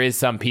 But there is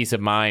some peace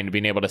of mind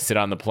being able to sit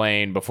on the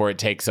plane before it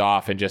takes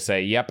off and just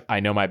say, yep,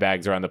 I know my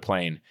bags are on the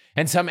plane.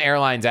 And some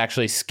airlines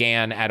actually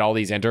scan at all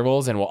these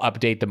intervals and will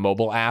update the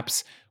mobile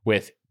apps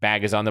with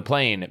bag is on the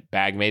plane,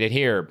 bag made it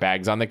here,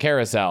 bags on the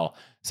carousel.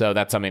 So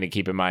that's something to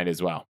keep in mind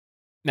as well.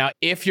 Now,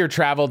 if your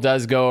travel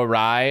does go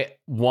awry,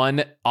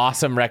 one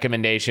awesome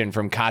recommendation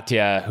from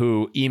Katya,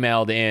 who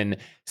emailed in,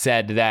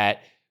 said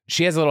that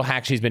she has a little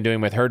hack she's been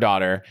doing with her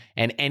daughter.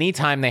 And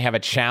anytime they have a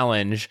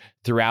challenge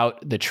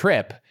throughout the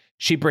trip,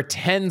 she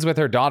pretends with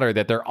her daughter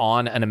that they're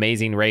on an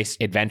amazing race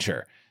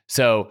adventure.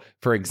 So,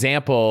 for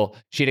example,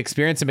 she'd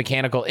experienced a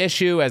mechanical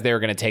issue as they were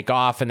going to take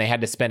off, and they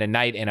had to spend a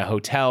night in a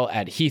hotel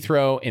at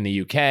Heathrow in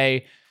the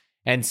UK.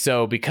 And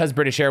so because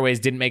British Airways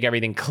didn't make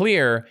everything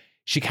clear,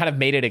 she kind of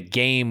made it a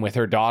game with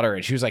her daughter.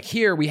 And she was like,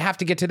 here, we have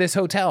to get to this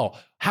hotel.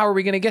 How are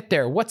we going to get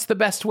there? What's the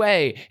best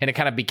way? And it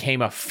kind of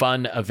became a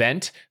fun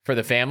event for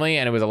the family,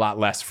 and it was a lot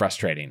less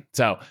frustrating.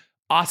 So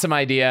awesome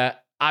idea.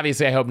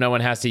 Obviously, I hope no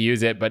one has to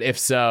use it, but if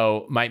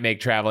so, might make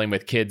traveling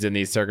with kids in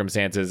these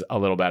circumstances a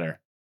little better.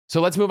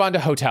 So let's move on to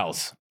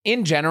hotels.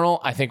 In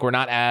general, I think we're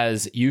not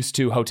as used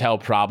to hotel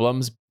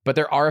problems, but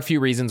there are a few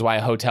reasons why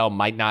a hotel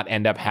might not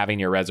end up having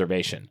your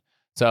reservation.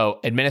 So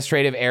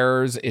administrative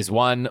errors is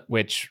one,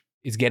 which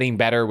is getting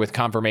better with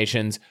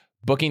confirmations.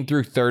 Booking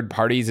through third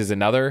parties is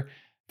another.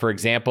 For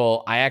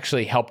example, I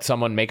actually helped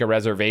someone make a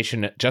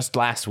reservation just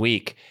last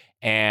week,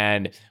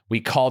 and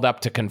we called up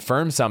to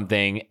confirm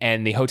something,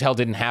 and the hotel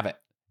didn't have it.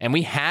 And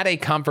we had a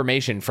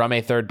confirmation from a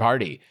third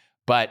party,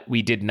 but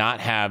we did not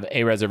have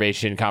a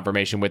reservation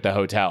confirmation with the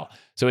hotel.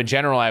 So in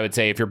general, I would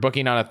say if you're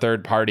booking on a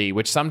third party,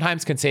 which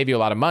sometimes can save you a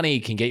lot of money,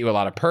 can get you a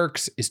lot of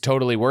perks, is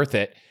totally worth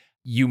it,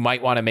 you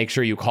might want to make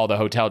sure you call the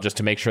hotel just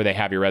to make sure they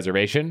have your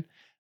reservation.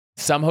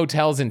 Some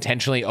hotels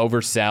intentionally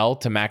oversell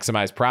to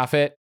maximize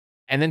profit.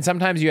 And then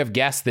sometimes you have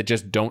guests that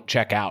just don't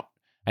check out.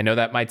 I know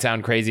that might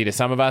sound crazy to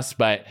some of us,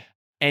 but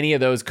any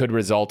of those could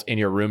result in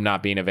your room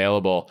not being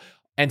available.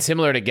 And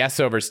similar to guests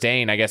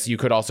overstaying, I guess you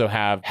could also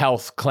have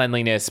health,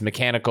 cleanliness,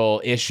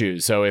 mechanical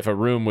issues. So if a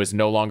room was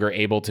no longer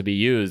able to be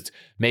used,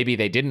 maybe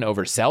they didn't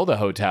oversell the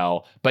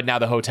hotel, but now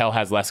the hotel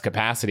has less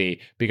capacity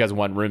because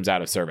one room's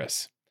out of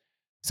service.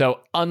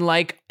 So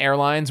unlike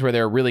airlines where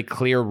there are really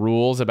clear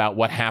rules about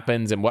what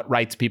happens and what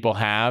rights people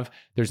have,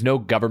 there's no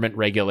government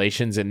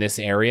regulations in this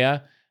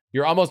area.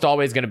 You're almost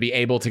always going to be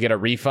able to get a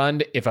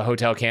refund if a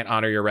hotel can't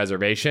honor your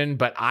reservation,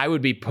 but I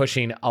would be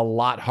pushing a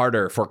lot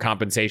harder for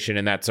compensation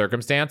in that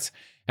circumstance.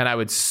 And I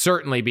would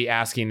certainly be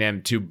asking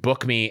them to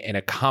book me in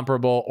a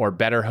comparable or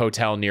better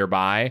hotel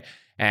nearby.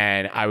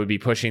 And I would be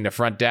pushing the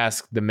front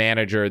desk, the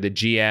manager, the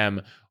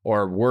GM,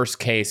 or worst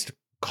case,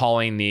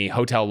 calling the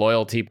hotel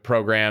loyalty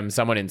program,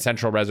 someone in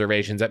central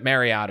reservations at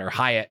Marriott or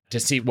Hyatt to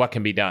see what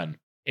can be done.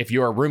 If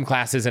your room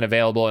class isn't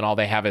available and all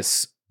they have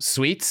is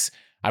suites,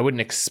 I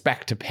wouldn't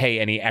expect to pay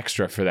any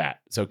extra for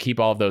that. So keep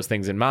all of those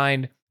things in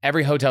mind.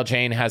 Every hotel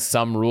chain has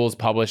some rules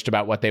published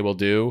about what they will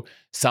do,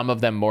 some of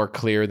them more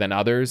clear than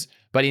others.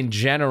 But in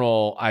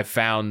general, I've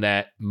found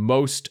that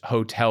most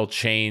hotel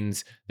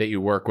chains that you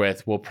work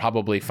with will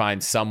probably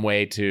find some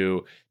way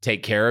to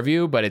take care of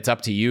you, but it's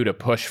up to you to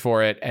push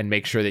for it and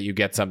make sure that you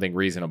get something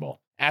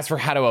reasonable. As for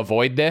how to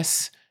avoid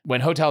this,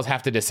 when hotels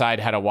have to decide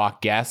how to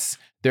walk guests,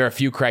 there are a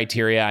few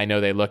criteria I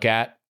know they look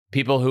at.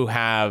 People who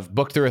have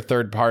booked through a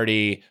third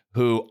party,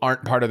 who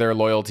aren't part of their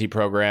loyalty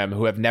program,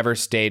 who have never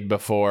stayed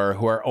before,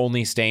 who are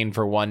only staying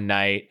for one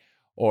night,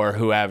 or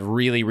who have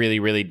really, really,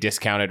 really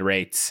discounted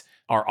rates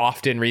are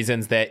often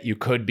reasons that you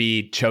could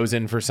be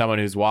chosen for someone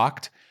who's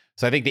walked.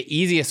 So I think the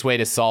easiest way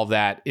to solve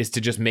that is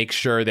to just make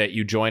sure that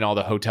you join all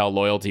the hotel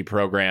loyalty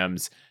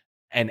programs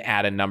and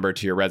add a number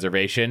to your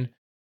reservation.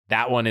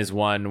 That one is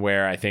one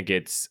where I think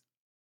it's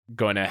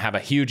going to have a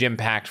huge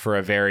impact for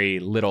a very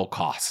little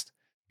cost.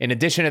 In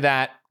addition to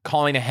that,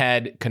 calling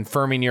ahead,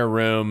 confirming your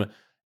room,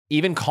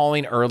 even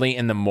calling early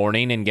in the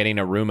morning and getting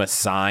a room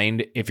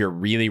assigned if you're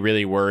really,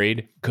 really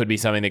worried could be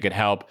something that could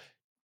help.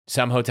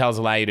 Some hotels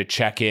allow you to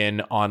check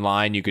in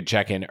online. You could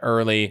check in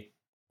early,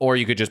 or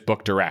you could just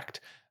book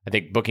direct. I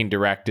think booking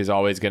direct is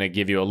always going to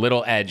give you a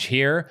little edge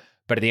here.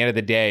 But at the end of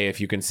the day, if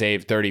you can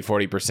save 30,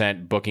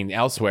 40% booking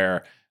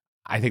elsewhere,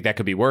 I think that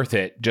could be worth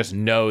it. Just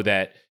know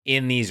that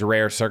in these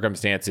rare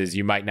circumstances,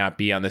 you might not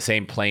be on the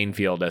same playing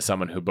field as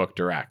someone who booked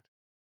direct.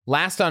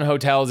 Last on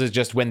hotels is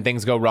just when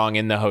things go wrong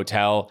in the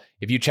hotel.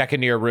 If you check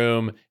into your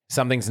room,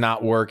 something's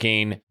not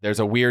working, there's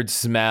a weird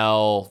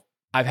smell.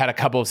 I've had a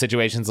couple of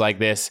situations like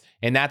this.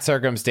 In that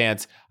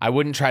circumstance, I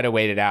wouldn't try to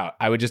wait it out.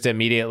 I would just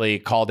immediately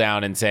call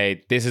down and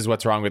say, this is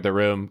what's wrong with the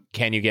room.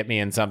 Can you get me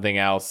in something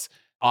else?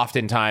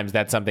 Oftentimes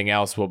that something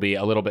else will be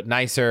a little bit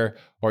nicer,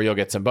 or you'll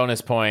get some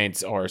bonus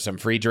points or some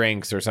free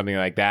drinks or something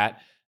like that.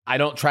 I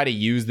don't try to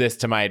use this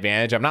to my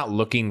advantage. I'm not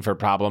looking for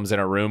problems in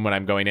a room when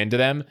I'm going into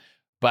them.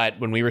 But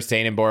when we were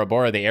staying in Bora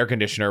Bora, the air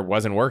conditioner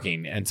wasn't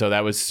working. And so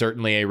that was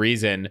certainly a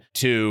reason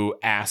to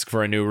ask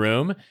for a new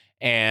room.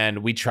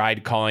 And we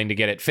tried calling to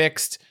get it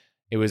fixed.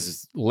 It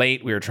was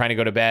late. We were trying to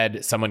go to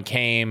bed. Someone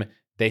came.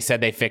 They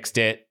said they fixed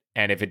it.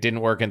 And if it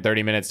didn't work in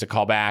 30 minutes to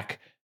call back,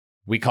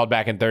 we called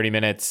back in 30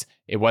 minutes.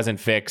 It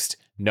wasn't fixed.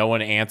 No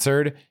one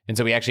answered. And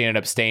so we actually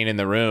ended up staying in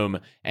the room.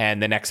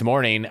 And the next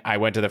morning, I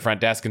went to the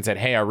front desk and said,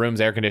 hey, our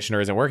room's air conditioner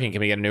isn't working.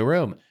 Can we get a new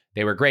room?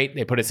 They were great.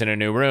 They put us in a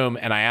new room.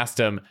 And I asked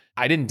them,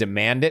 I didn't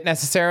demand it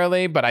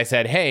necessarily, but I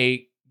said,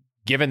 hey,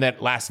 given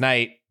that last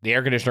night the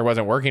air conditioner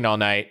wasn't working all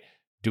night,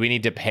 do we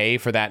need to pay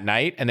for that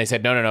night? And they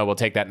said, no, we'll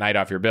take that night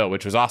off your bill,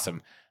 which was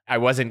awesome. I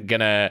wasn't going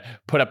to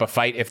put up a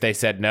fight if they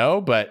said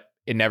no, but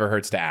it never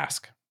hurts to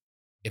ask.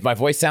 If my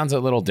voice sounds a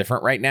little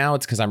different right now,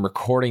 it's because I'm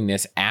recording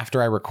this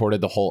after I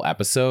recorded the whole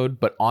episode.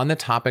 But on the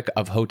topic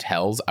of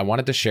hotels, I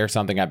wanted to share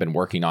something I've been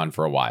working on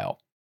for a while.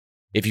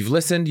 If you've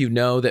listened, you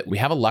know that we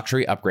have a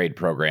luxury upgrade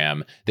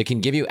program that can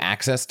give you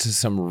access to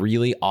some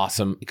really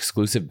awesome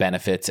exclusive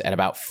benefits at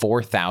about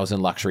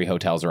 4,000 luxury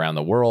hotels around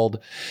the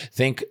world.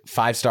 Think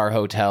 5-star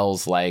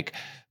hotels like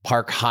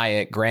Park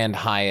Hyatt, Grand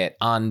Hyatt,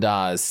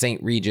 Andaz,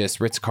 St.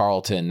 Regis,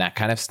 Ritz-Carlton, that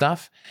kind of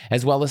stuff,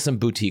 as well as some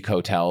boutique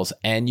hotels.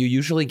 And you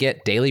usually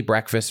get daily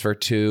breakfast for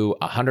two,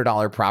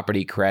 $100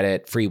 property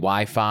credit, free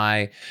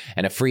Wi-Fi,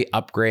 and a free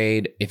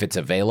upgrade if it's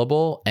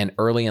available, and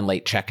early and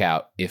late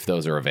checkout if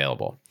those are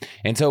available.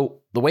 And so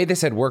the way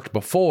this had worked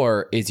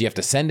before is you have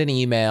to send an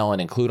email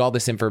and include all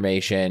this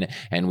information,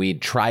 and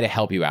we'd try to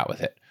help you out with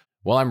it.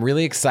 Well, I'm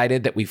really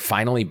excited that we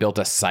finally built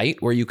a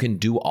site where you can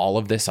do all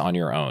of this on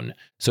your own.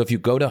 So if you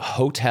go to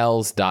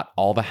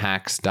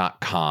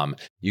hotels.allthehacks.com,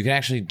 you can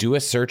actually do a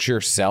search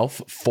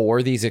yourself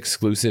for these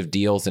exclusive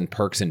deals and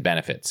perks and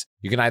benefits.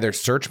 You can either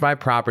search by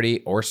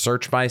property or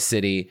search by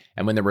city.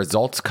 And when the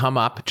results come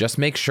up, just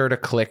make sure to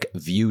click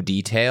View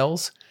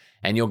Details.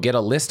 And you'll get a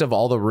list of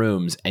all the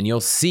rooms, and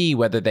you'll see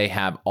whether they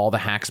have all the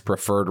Hacks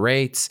preferred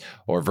rates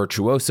or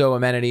virtuoso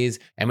amenities.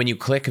 And when you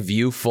click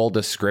View Full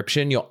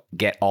Description, you'll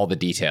get all the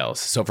details.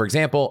 So for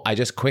example, I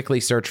just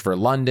quickly searched for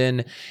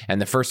London, and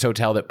the first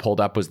hotel that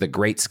pulled up was the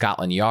Great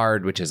Scotland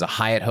Yard, which is a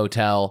Hyatt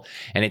hotel.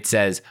 And it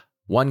says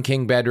 1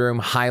 king bedroom,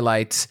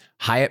 highlights,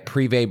 Hyatt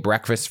Privé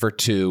breakfast for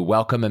 2,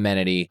 welcome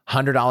amenity,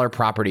 $100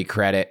 property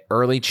credit,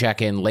 early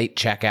check-in, late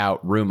checkout,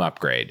 room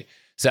upgrade.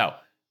 So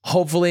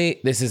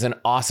hopefully this is an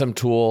awesome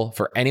tool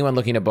for anyone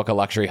looking to book a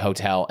luxury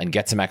hotel and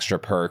get some extra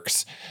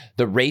perks.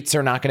 The rates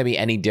are not going to be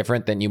any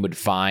different than you would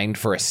find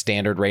for a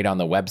standard rate on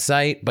the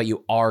website, but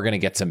you are going to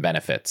get some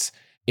benefits.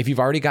 If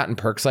you've already gotten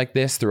perks like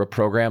this through a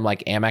program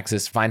like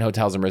Amex's Fine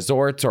Hotels and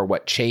Resorts or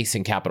what Chase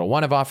and Capital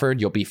One have offered,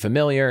 you'll be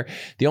familiar.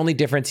 The only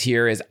difference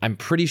here is I'm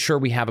pretty sure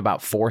we have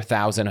about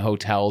 4,000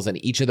 hotels,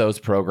 and each of those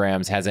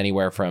programs has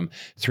anywhere from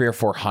 300 or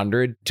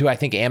 400 to I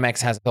think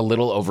Amex has a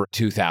little over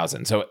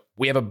 2,000. So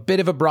we have a bit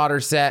of a broader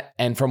set.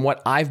 And from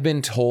what I've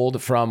been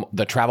told from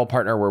the travel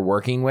partner we're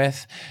working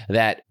with,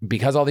 that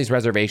because all these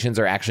reservations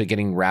are actually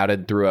getting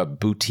routed through a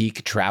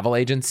boutique travel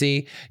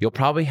agency, you'll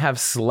probably have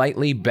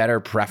slightly better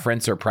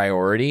preference or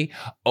priority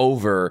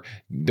over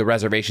the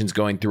reservations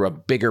going through a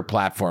bigger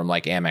platform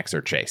like Amex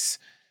or Chase.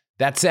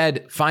 That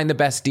said, find the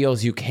best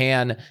deals you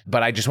can,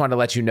 but I just wanted to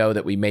let you know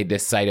that we made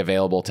this site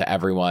available to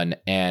everyone,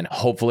 and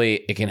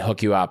hopefully it can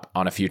hook you up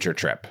on a future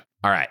trip.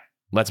 All right,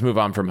 let's move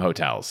on from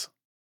hotels.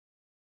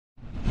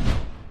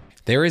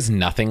 There is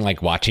nothing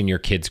like watching your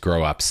kids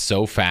grow up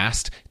so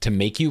fast to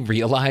make you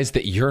realize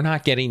that you're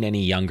not getting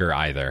any younger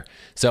either.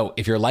 So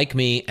if you're like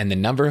me and the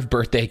number of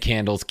birthday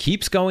candles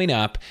keeps going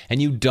up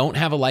and you don't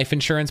have a life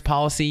insurance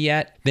policy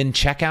yet, then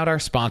check out our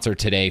sponsor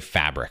today,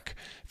 Fabric.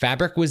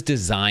 Fabric was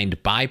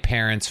designed by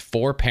parents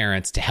for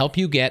parents to help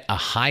you get a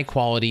high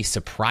quality,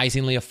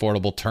 surprisingly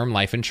affordable term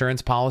life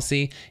insurance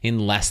policy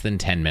in less than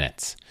 10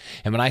 minutes.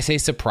 And when I say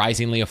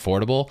surprisingly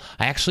affordable,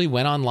 I actually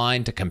went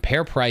online to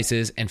compare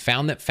prices and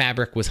found that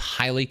Fabric was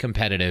highly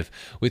competitive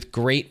with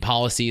great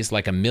policies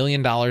like $1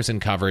 million in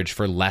coverage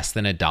for less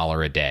than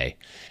 $1 a day.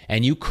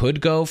 And you could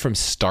go from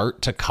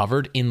start to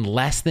covered in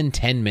less than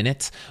 10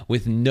 minutes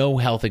with no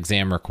health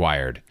exam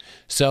required.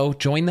 So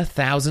join the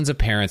thousands of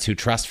parents who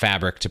trust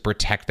Fabric to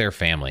protect their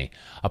family.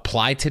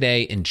 Apply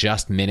today in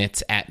just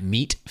minutes at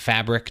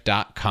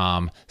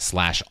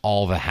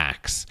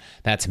meetfabric.com/allthehacks.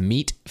 That's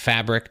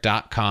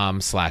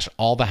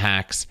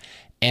meetfabric.com/allthehacks.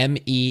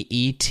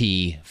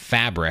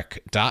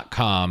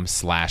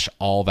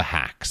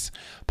 meetfabric.com/allthehacks.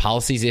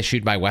 Policies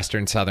issued by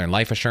Western Southern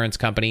Life Assurance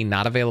Company,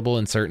 not available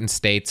in certain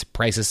states.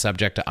 Prices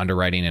subject to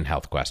underwriting and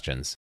health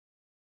questions.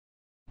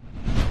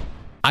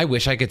 I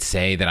wish I could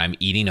say that I'm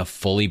eating a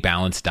fully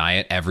balanced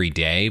diet every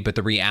day, but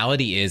the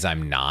reality is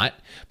I'm not.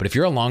 But if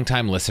you're a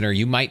longtime listener,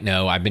 you might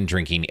know I've been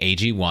drinking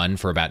AG1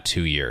 for about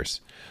 2 years.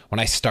 When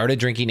I started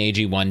drinking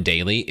AG1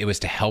 daily, it was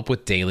to help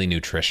with daily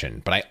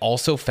nutrition, but I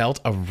also felt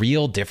a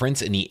real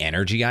difference in the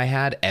energy I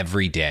had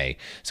every day.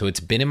 So it's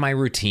been in my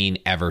routine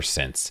ever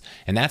since.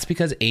 And that's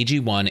because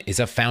AG1 is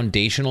a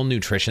foundational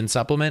nutrition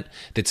supplement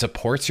that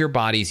supports your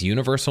body's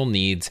universal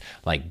needs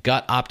like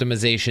gut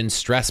optimization,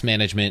 stress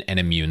management, and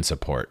immune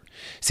support.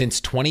 Since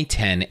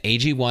 2010,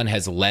 AG1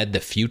 has led the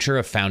future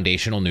of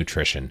foundational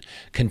nutrition,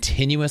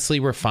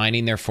 continuously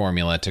refining their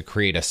formula to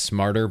create a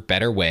smarter,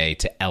 better way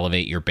to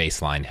elevate your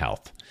baseline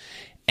health.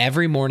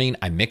 Every morning,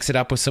 I mix it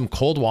up with some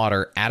cold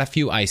water, add a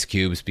few ice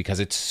cubes because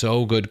it's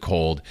so good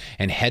cold,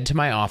 and head to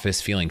my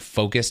office feeling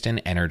focused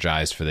and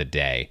energized for the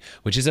day,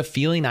 which is a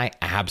feeling I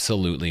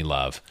absolutely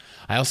love.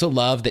 I also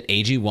love that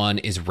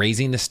AG1 is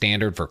raising the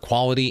standard for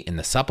quality in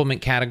the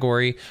supplement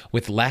category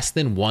with less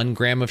than 1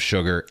 gram of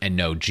sugar and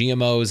no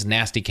GMOs,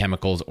 nasty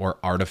chemicals, or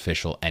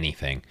artificial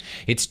anything.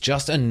 It's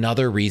just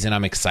another reason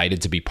I'm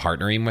excited to be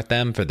partnering with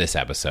them for this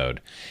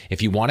episode.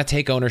 If you want to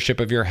take ownership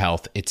of your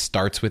health, it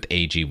starts with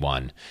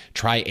AG1.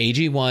 Try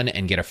AG1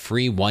 and get a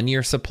free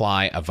 1-year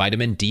supply of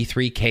vitamin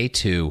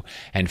D3K2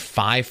 and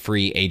 5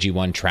 free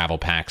AG1 travel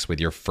packs with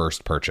your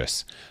first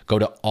purchase. Go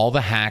to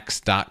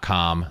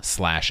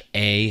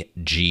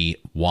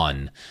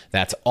allthehacks.com/AG1.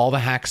 That's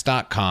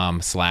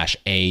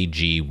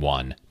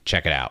allthehacks.com/AG1.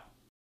 Check it out.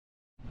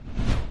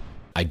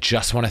 I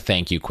just want to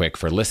thank you quick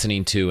for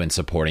listening to and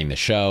supporting the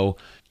show.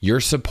 Your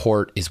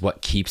support is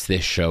what keeps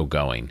this show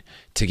going.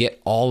 To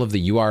get all of the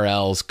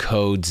URLs,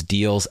 codes,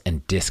 deals,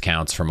 and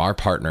discounts from our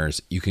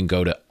partners, you can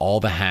go to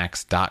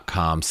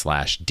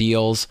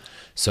allthehacks.com/deals.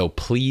 So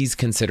please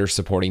consider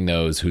supporting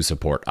those who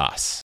support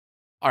us.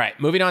 All right,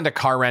 moving on to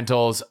car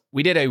rentals.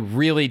 We did a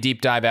really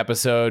deep dive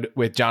episode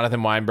with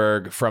Jonathan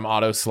Weinberg from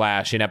Auto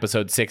Slash in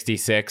episode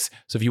 66.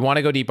 So if you want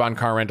to go deep on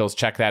car rentals,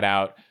 check that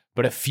out.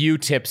 But a few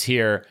tips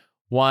here.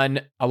 One,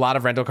 a lot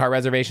of rental car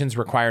reservations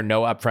require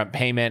no upfront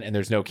payment and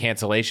there's no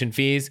cancellation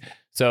fees.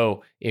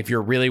 So if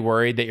you're really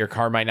worried that your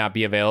car might not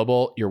be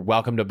available, you're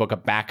welcome to book a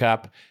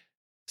backup.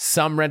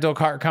 Some rental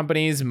car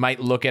companies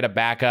might look at a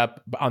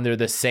backup under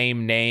the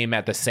same name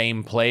at the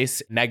same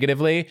place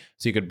negatively.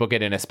 So you could book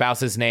it in a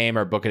spouse's name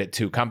or book it at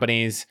 2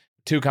 companies.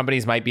 2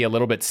 companies might be a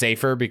little bit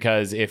safer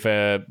because if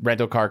a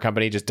rental car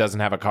company just doesn't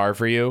have a car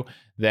for you,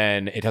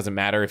 then it doesn't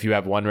matter if you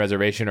have 1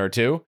 reservation or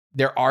 2.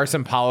 There are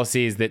some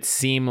policies that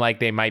seem like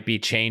they might be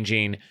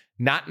changing,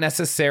 not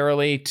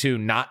necessarily to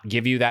not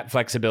give you that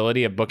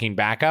flexibility of booking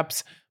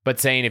backups, but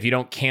saying if you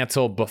don't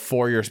cancel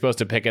before you're supposed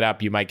to pick it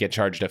up, you might get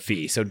charged a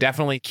fee. So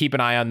definitely keep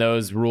an eye on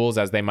those rules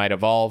as they might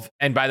evolve.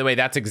 And by the way,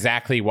 that's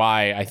exactly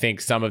why I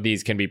think some of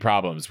these can be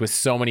problems with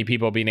so many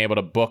people being able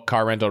to book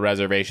car rental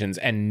reservations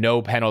and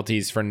no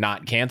penalties for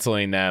not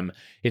canceling them.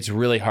 It's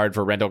really hard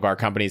for rental car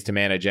companies to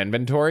manage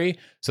inventory.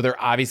 So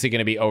they're obviously going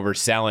to be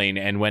overselling.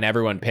 And when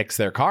everyone picks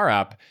their car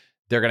up,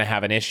 they're going to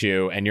have an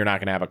issue and you're not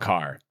going to have a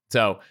car.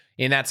 So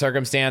in that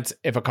circumstance,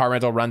 if a car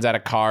rental runs out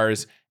of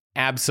cars,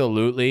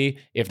 absolutely,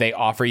 if they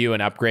offer you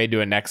an upgrade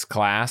to a next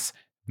class,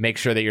 make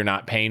sure that you're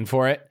not paying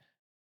for it.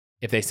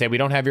 If they say, we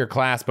don't have your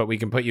class, but we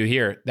can put you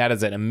here, that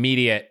is an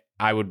immediate,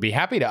 I would be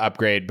happy to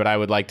upgrade, but I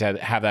would like to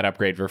have that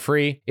upgrade for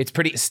free. It's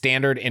pretty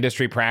standard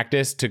industry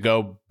practice to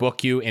go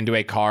book you into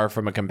a car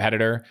from a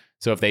competitor.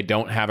 So if they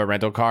don't have a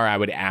rental car, I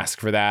would ask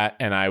for that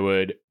and I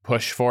would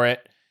push for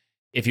it.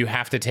 If you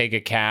have to take a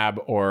cab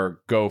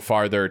or go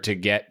farther to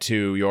get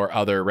to your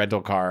other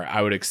rental car,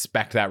 I would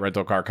expect that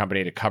rental car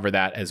company to cover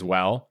that as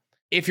well.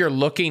 If you're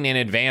looking in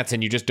advance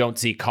and you just don't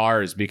see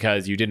cars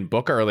because you didn't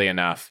book early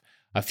enough,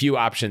 a few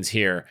options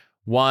here.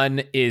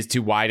 One is to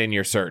widen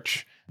your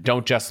search.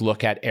 Don't just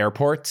look at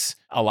airports.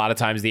 A lot of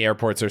times the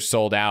airports are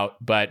sold out.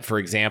 But for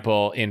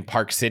example, in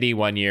Park City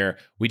one year,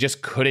 we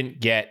just couldn't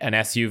get an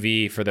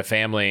SUV for the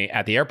family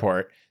at the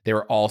airport. They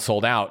were all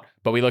sold out.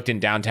 But we looked in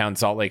downtown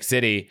Salt Lake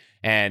City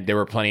and there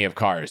were plenty of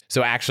cars.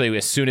 So actually,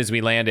 as soon as we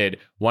landed,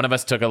 one of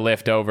us took a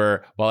lift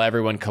over while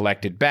everyone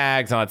collected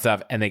bags and all that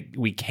stuff. And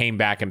we came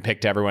back and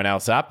picked everyone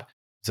else up.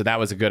 So that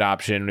was a good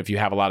option if you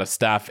have a lot of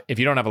stuff. If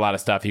you don't have a lot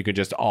of stuff, you could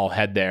just all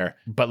head there.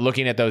 But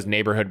looking at those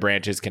neighborhood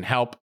branches can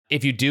help.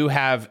 If you do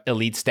have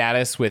elite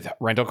status with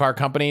rental car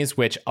companies,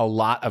 which a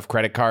lot of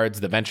credit cards,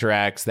 the Venture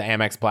X, the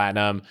Amex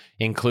Platinum,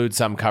 include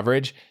some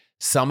coverage,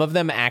 some of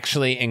them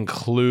actually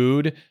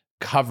include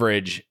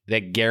coverage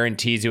that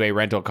guarantees you a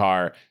rental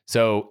car.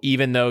 So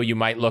even though you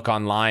might look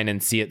online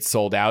and see it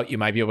sold out, you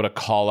might be able to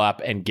call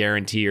up and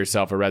guarantee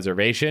yourself a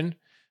reservation.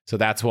 So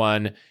that's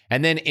one.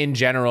 And then in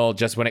general,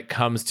 just when it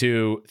comes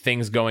to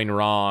things going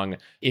wrong,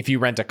 if you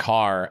rent a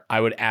car,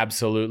 I would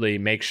absolutely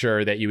make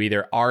sure that you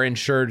either are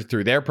insured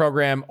through their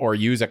program or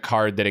use a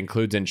card that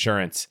includes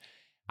insurance.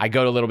 I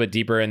go a little bit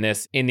deeper in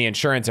this in the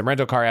insurance and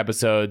rental car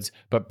episodes,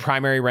 but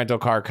primary rental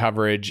car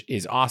coverage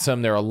is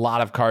awesome. There are a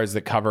lot of cars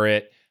that cover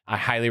it. I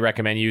highly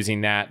recommend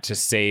using that to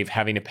save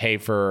having to pay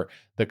for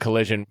the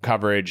collision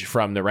coverage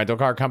from the rental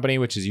car company,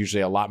 which is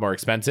usually a lot more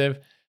expensive.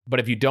 But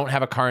if you don't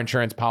have a car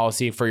insurance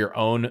policy for your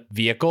own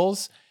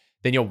vehicles,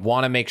 then you'll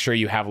want to make sure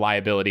you have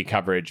liability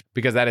coverage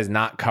because that is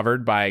not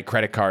covered by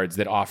credit cards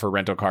that offer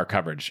rental car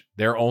coverage.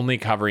 They're only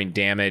covering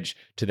damage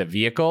to the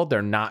vehicle.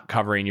 They're not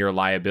covering your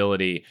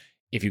liability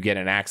if you get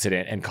in an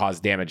accident and cause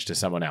damage to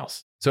someone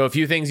else. So a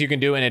few things you can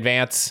do in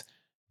advance: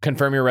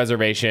 confirm your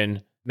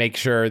reservation. Make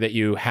sure that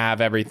you have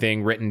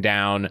everything written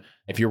down.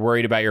 If you're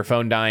worried about your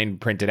phone dying,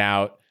 print it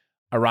out.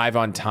 Arrive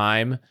on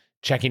time,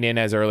 checking in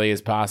as early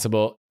as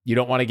possible. You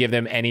don't want to give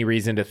them any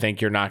reason to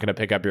think you're not going to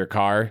pick up your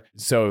car.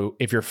 So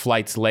if your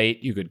flight's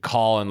late, you could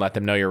call and let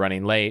them know you're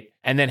running late,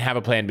 and then have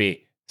a plan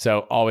B.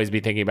 So always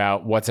be thinking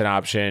about what's an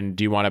option.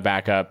 Do you want to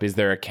back up? Is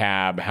there a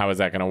cab? How is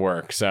that going to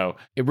work? So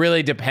it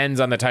really depends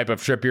on the type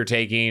of trip you're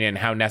taking and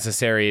how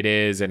necessary it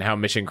is and how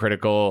mission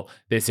critical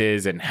this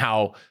is and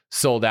how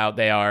sold out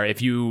they are.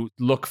 If you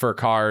look for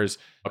cars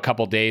a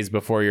couple days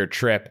before your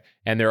trip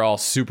and they're all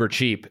super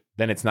cheap,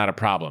 then it's not a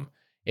problem.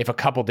 If a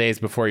couple days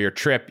before your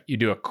trip, you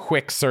do a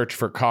quick search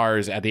for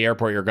cars at the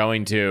airport you're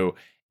going to,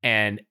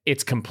 and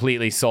it's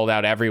completely sold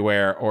out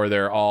everywhere, or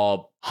they're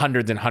all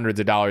hundreds and hundreds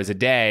of dollars a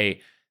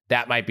day,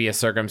 that might be a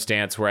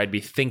circumstance where I'd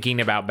be thinking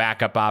about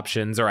backup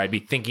options, or I'd be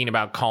thinking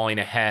about calling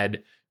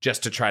ahead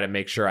just to try to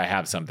make sure I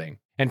have something.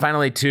 And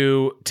finally,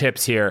 2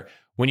 tips here.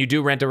 When you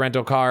do rent a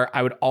rental car,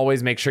 I would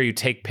always make sure you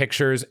take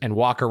pictures and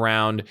walk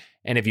around.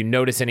 And if you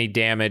notice any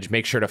damage,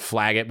 make sure to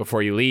flag it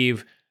before you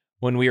leave.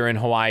 When we were in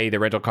Hawaii, the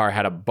rental car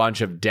had a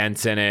bunch of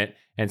dents in it.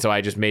 And so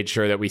I just made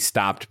sure that we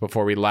stopped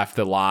before we left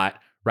the lot,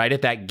 right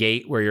at that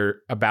gate where you're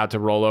about to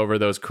roll over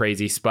those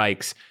crazy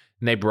spikes.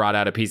 And they brought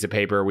out a piece of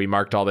paper. We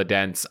marked all the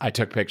dents. I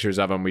took pictures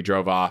of them. We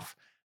drove off.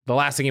 The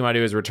last thing you want to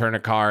do is return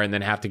a car and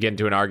then have to get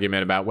into an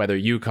argument about whether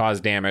you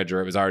caused damage or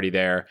it was already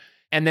there.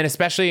 And then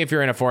especially if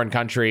you're in a foreign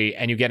country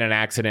and you get in an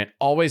accident,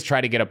 always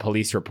try to get a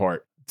police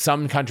report.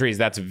 Some countries,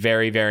 that's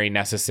very, very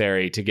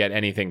necessary to get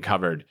anything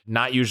covered.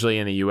 Not usually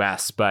in the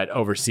US, but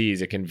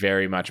overseas, it can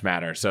very much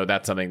matter. So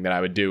that's something that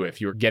I would do if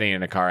you were getting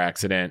in a car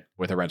accident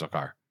with a rental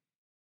car.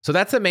 So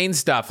that's the main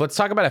stuff. Let's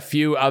talk about a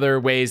few other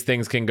ways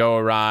things can go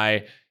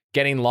awry.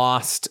 Getting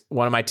lost.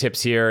 One of my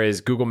tips here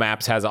is Google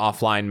Maps has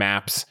offline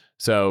maps.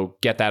 So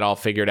get that all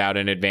figured out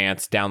in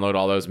advance, download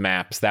all those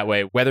maps. That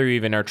way, whether you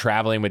even are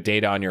traveling with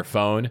data on your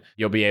phone,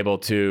 you'll be able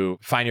to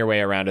find your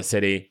way around a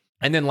city.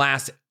 And then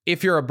last,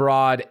 if you're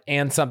abroad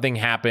and something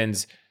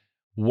happens,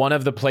 one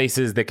of the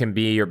places that can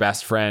be your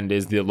best friend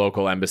is the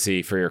local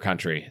embassy for your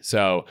country.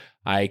 So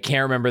I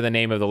can't remember the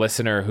name of the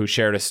listener who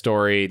shared a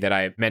story that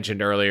I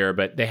mentioned earlier,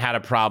 but they had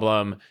a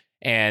problem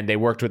and they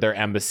worked with their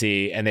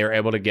embassy and they were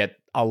able to get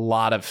a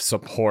lot of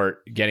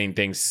support getting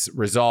things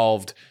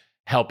resolved,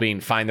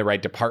 helping find the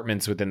right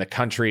departments within the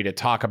country to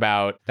talk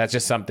about. That's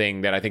just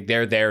something that I think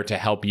they're there to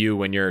help you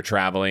when you're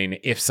traveling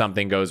if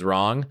something goes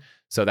wrong.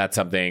 So that's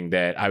something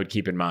that I would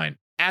keep in mind.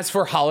 As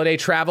for holiday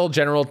travel,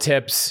 general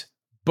tips,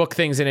 book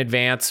things in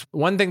advance.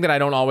 One thing that I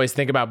don't always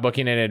think about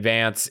booking in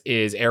advance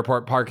is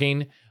airport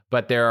parking,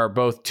 but there are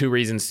both two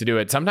reasons to do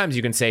it. Sometimes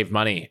you can save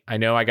money. I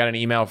know I got an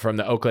email from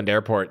the Oakland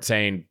airport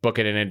saying book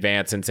it in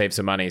advance and save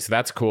some money. So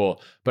that's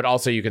cool. But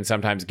also you can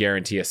sometimes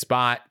guarantee a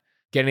spot.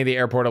 Getting to the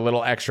airport a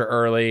little extra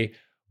early.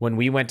 When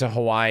we went to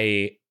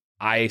Hawaii,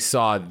 I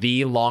saw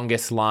the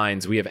longest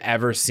lines we have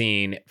ever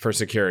seen for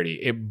security.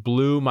 It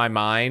blew my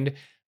mind.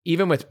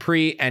 Even with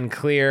pre and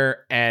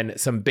clear and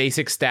some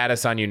basic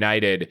status on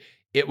United,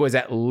 it was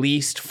at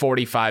least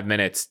 45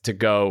 minutes to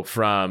go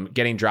from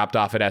getting dropped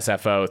off at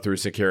SFO through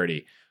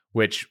security,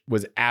 which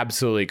was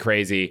absolutely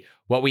crazy.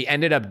 What we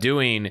ended up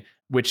doing,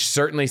 which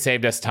certainly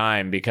saved us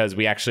time because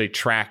we actually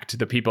tracked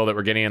the people that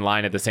were getting in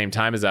line at the same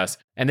time as us.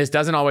 And this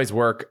doesn't always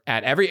work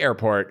at every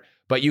airport,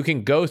 but you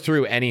can go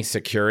through any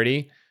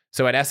security.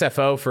 So at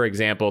SFO, for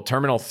example,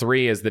 Terminal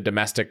 3 is the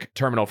domestic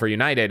terminal for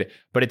United,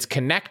 but it's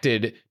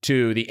connected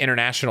to the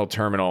international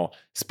terminal,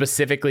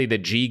 specifically the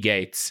G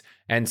gates.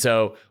 And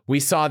so we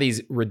saw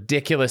these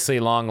ridiculously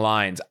long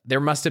lines. There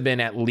must have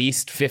been at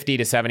least 50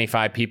 to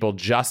 75 people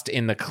just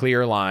in the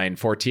clear line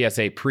for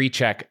TSA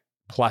pre-check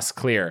plus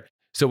clear.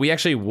 So we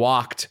actually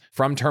walked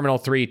from Terminal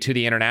 3 to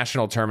the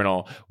international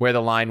terminal where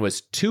the line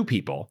was 2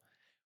 people,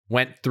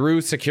 went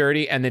through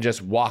security, and then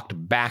just walked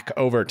back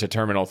over to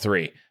Terminal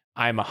 3.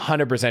 I'm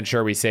 100%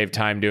 sure we saved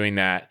time doing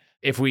that.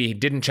 If we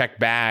didn't check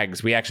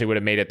bags, we actually would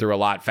have made it through a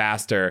lot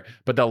faster.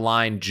 But the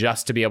line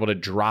just to be able to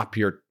drop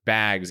your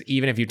bags,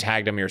 even if you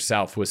tagged them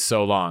yourself, was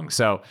so long.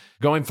 So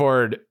going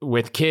forward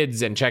with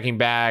kids and checking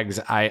bags,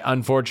 I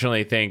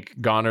unfortunately think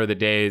gone are the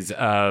days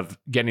of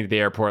getting to the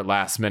airport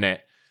last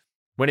minute.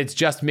 When it's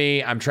just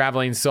me, I'm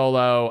traveling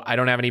solo, I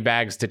don't have any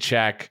bags to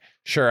check.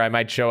 Sure, I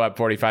might show up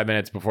 45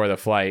 minutes before the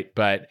flight,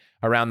 but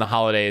around the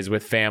holidays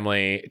with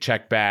family,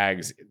 check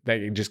bags,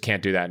 you just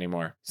can't do that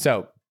anymore.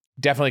 So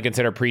definitely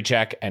consider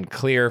pre-check and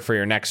clear for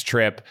your next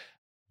trip.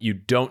 You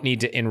don't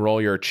need to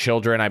enroll your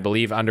children, I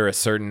believe, under a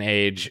certain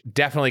age.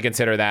 Definitely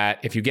consider that.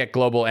 If you get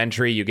global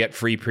entry, you get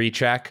free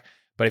pre-check.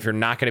 But if you're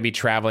not going to be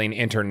traveling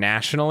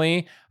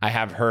internationally, I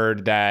have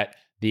heard that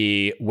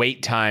the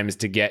wait times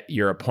to get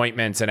your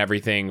appointments and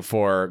everything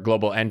for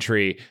global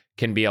entry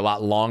can be a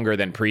lot longer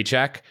than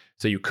pre-check.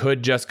 So you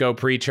could just go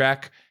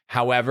pre-check.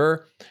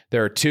 However,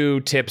 there are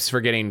 2 tips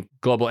for getting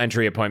global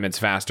entry appointments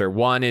faster.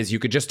 One is you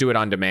could just do it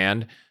on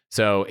demand.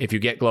 So if you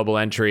get global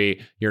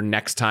entry, your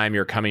next time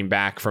you're coming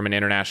back from an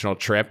international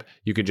trip,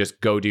 you could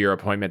just go do your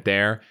appointment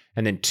there.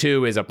 And then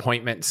 2 is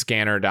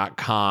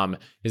appointmentscanner.com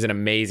is an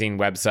amazing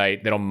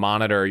website that'll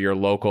monitor your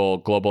local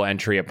global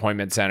entry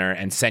appointment center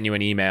and send you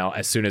an email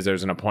as soon as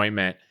there's an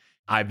appointment.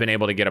 I've been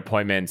able to get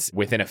appointments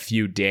within a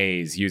few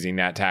days using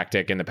that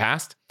tactic in the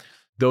past.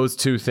 Those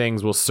 2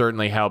 things will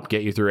certainly help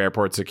get you through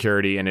airport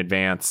security in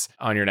advance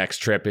on your next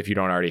trip if you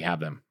don't already have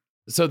them.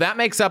 So that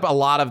makes up a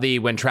lot of the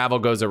when travel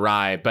goes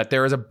awry, but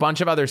there is a bunch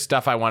of other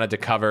stuff I wanted to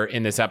cover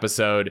in this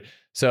episode.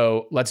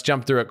 So let's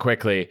jump through it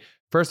quickly.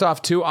 First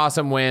off, 2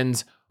 awesome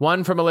wins.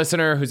 One from a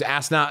listener who's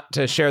asked not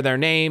to share their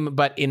name,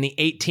 but in the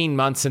 18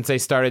 months since they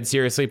started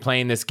seriously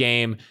playing this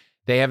game,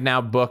 they have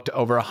now booked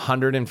over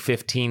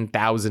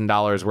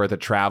 $115,000 worth of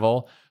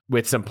travel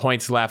with some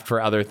points left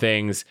for other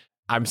things.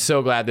 I'm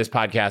so glad this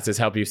podcast has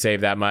helped you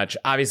save that much.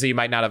 Obviously, you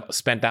might not have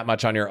spent that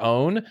much on your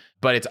own,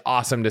 but it's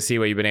awesome to see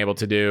what you've been able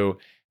to do.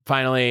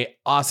 Finally,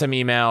 awesome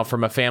email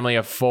from a family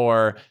of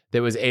 4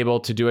 that was able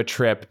to do a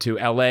trip to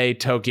LA,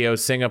 Tokyo,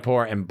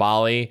 Singapore, and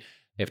Bali.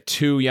 They have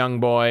 2 young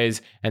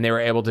boys, and they were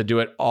able to do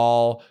it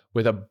all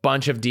with a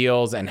bunch of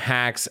deals and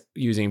hacks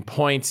using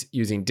points,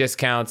 using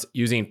discounts,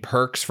 using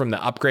perks from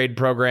the upgrade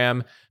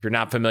program. If you're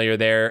not familiar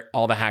there,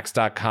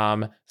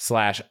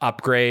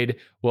 allthehacks.com/upgrade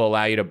will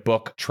allow you to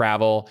book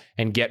travel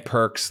and get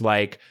perks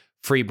like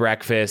free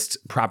breakfast,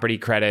 property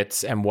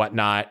credits, and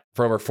whatnot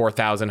for over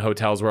 4,000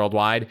 hotels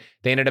worldwide.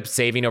 They ended up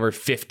saving over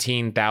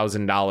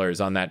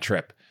 $15,000 on that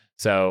trip.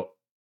 So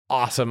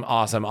awesome,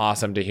 awesome,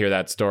 awesome to hear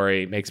that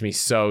story. Makes me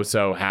so,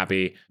 so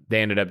happy.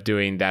 They ended up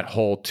doing that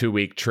whole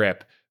 2-week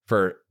trip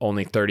for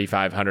only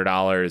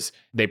 $3,500.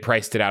 They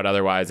priced it out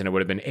otherwise, and it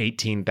would have been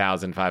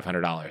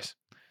 $18,500.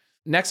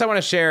 Next, I want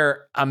to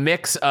share a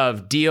mix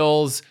of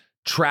deals,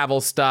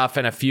 travel stuff,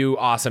 and a few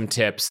awesome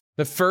tips.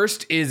 The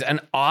first is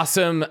an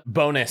awesome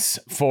bonus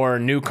for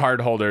new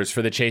card holders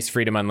for the Chase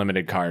Freedom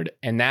Unlimited card.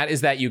 And that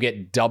is that you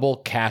get double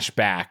cash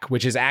back,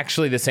 which is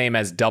actually the same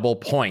as double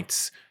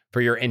points for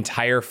your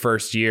entire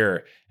first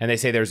year. And they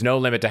say there's no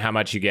limit to how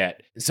much you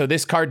get. So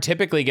this card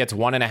typically gets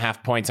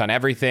 1.5 points on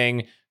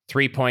everything,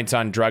 3 points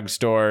on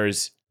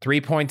drugstores,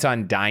 3 points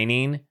on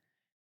dining,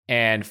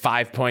 and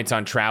 5 points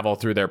on travel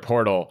through their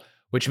portal,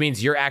 which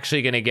means you're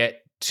actually going to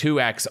get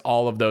 2x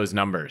all of those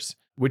numbers,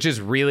 which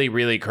is really,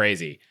 really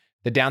crazy.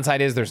 The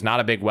downside is there's not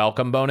a big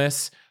welcome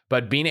bonus,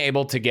 but being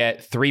able to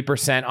get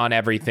 3% on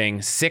everything,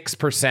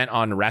 6%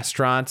 on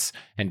restaurants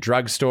and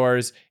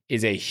drugstores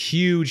is a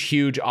huge,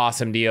 huge,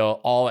 awesome deal,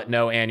 all at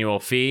no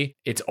annual fee.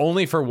 It's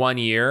only for 1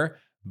 year,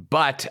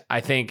 but I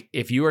think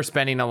if you are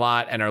spending a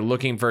lot and are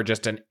looking for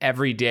just an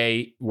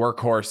everyday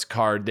workhorse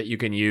card that you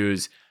can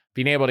use,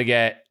 being able to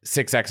get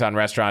 6x on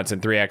restaurants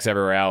and 3x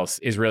everywhere else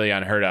is really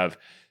unheard of.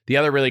 The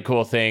other really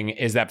cool thing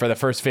is that for the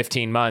first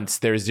 15 months,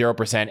 there's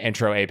 0%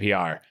 intro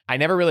APR. I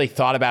never really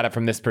thought about it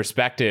from this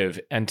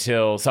perspective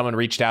until someone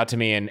reached out to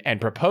me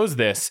and proposed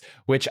this,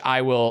 which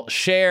I will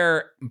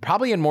share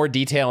probably in more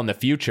detail in the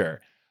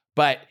future.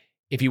 But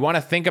if you want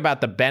to think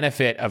about the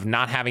benefit of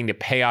not having to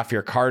pay off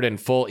your card in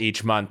full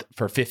each month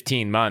for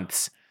 15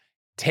 months,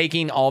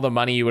 taking all the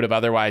money you would have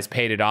otherwise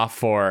paid it off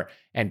for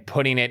and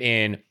putting it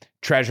in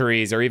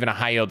treasuries or even a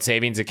high yield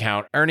savings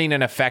account, earning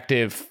an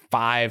effective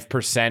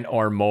 5%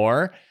 or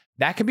more,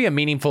 that could be a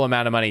meaningful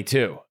amount of money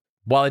too.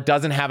 While it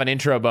doesn't have an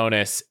intro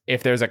bonus,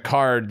 if there's a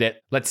card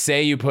that, let's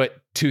say you put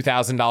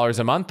 $2,000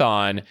 a month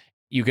on,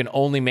 you can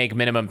only make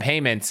minimum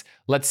payments.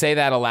 Let's say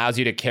that allows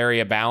you to carry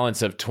a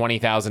balance of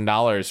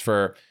 $20,000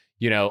 for,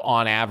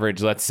 on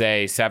average, let's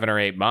say 7 or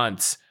 8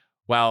 months.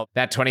 Well,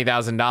 that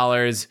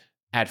 $20,000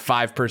 at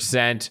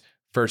 5%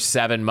 for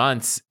 7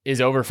 months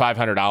is over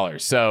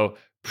 $500. So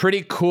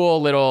pretty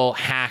cool little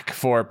hack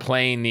for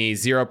playing the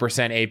 0%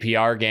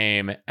 APR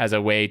game as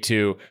a way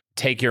to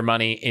take your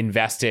money,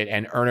 invest it,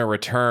 and earn a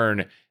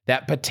return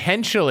that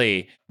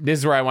potentially, this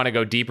is where I want to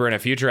go deeper in a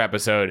future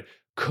episode,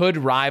 could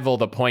rival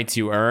the points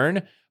you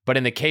earn. But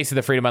in the case of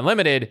the Freedom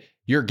Unlimited,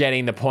 you're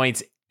getting the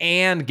points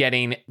and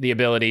getting the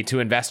ability to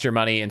invest your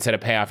money instead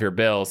of pay off your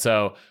bill.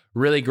 So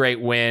really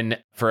great win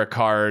for a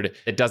card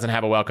that doesn't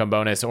have a welcome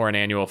bonus or an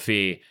annual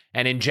fee.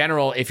 And in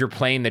general, if you're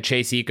playing the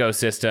Chase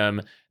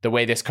ecosystem, the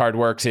way this card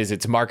works is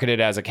it's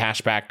marketed as a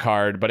cashback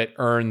card, but it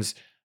earns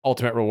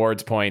Ultimate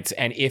Rewards points.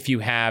 And if you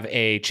have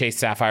a Chase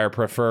Sapphire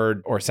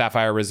Preferred or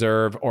Sapphire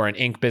Reserve or an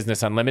Ink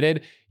Business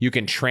Unlimited, you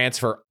can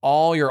transfer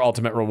all your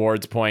Ultimate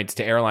Rewards points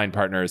to airline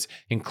partners,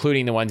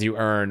 including the ones you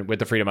earn with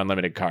the Freedom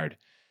Unlimited card.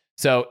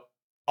 So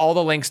all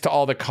the links to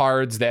all the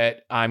cards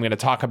that I'm going to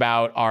talk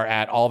about are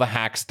at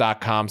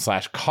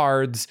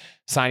allthehacks.com/cards.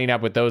 Signing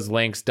up with those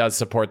links does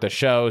support the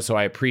show, so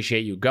I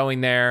appreciate you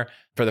going there.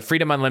 For the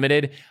Freedom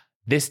Unlimited,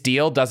 this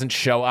deal doesn't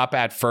show up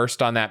at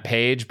first on that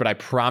page, but I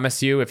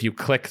promise you, if you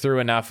click through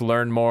enough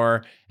learn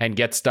more and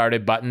get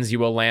started buttons, you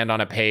will land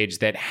on a page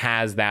that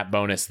has that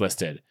bonus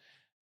listed.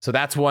 So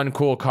that's one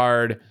cool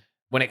card.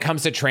 When it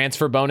comes to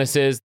transfer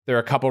bonuses, there are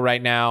a couple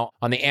right now.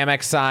 On the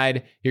Amex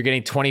side, you're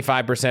getting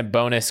 25%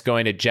 bonus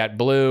going to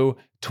JetBlue,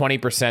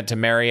 20% to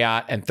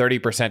Marriott, and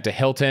 30% to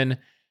Hilton.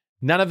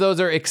 None of those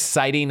are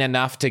exciting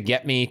enough to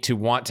get me to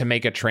want to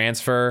make a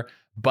transfer.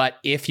 But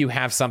if you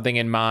have something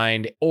in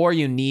mind, or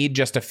you need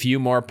just a few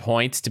more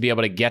points to be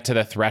able to get to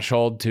the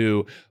threshold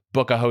to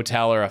book a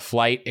hotel or a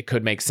flight, it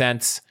could make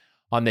sense.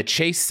 On the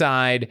Chase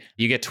side,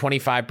 you get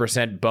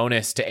 25%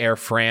 bonus to Air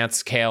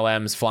France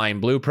KLM's Flying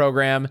Blue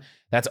program.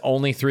 That's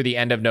only through the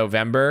end of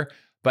November.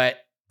 But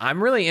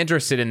I'm really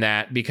interested in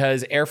that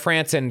because Air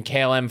France and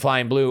KLM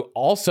Flying Blue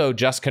also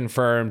just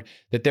confirmed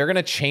that they're going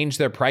to change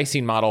their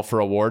pricing model for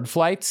award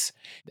flights.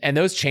 And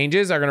those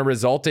changes are going to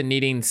result in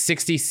needing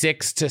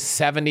 66 to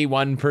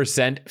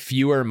 71%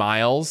 fewer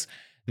miles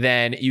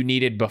than you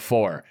needed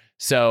before.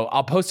 So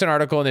I'll post an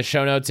article in the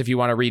show notes if you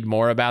want to read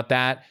more about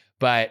that.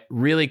 But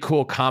really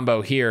cool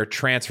combo here,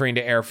 transferring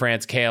to Air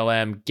France,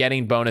 KLM,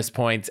 getting bonus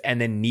points, and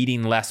then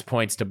needing less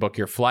points to book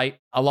your flight.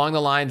 Along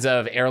the lines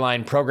of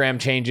airline program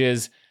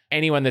changes,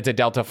 anyone that's a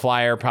Delta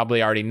flyer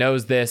probably already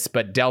knows this,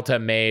 but Delta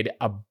made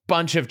a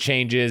bunch of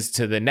changes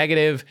to the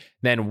negative,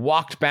 then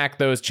walked back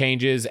those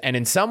changes, and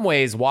in some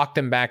ways walked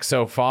them back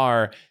so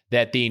far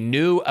that the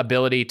new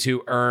ability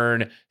to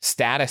earn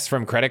status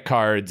from credit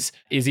cards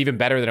is even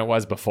better than it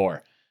was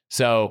before.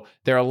 So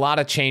there are a lot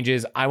of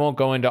changes. I won't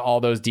go into all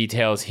those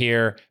details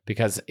here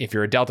because if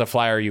you're a Delta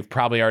flyer, you've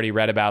probably already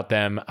read about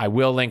them. I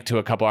will link to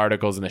a couple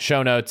articles in the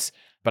show notes,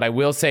 but I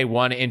will say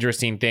one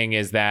interesting thing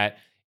is that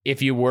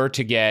if you were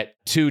to get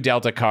 2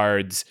 Delta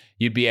cards,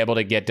 you'd be able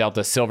to get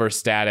Delta Silver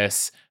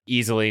status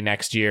easily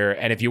next year.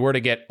 And if you were to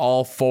get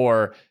all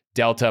 4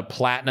 Delta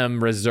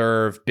Platinum,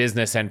 Reserve,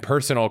 Business, and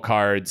Personal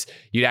cards,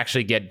 you'd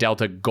actually get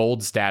Delta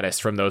Gold status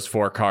from those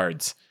 4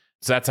 cards.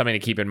 So that's something to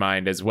keep in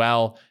mind as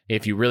well.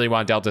 If you really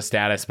want Delta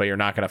status, but you're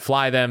not going to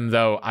fly them,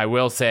 though I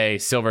will say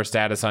Silver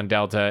status on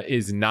Delta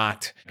is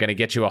not going to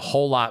get you a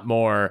whole lot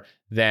more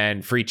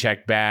than free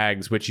checked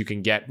bags, which you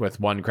can get with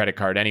one credit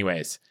card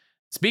anyways.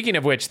 Speaking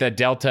of which, the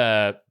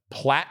Delta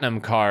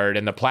Platinum card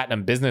and the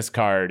Platinum Business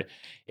card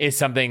is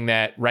something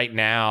that right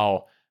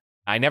now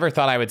I never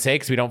thought I would say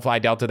because we don't fly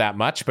Delta that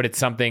much, but it's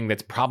something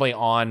that's probably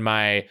on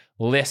my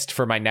list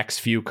for my next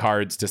few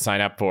cards to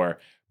sign up for.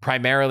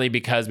 Primarily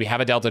because we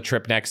have a Delta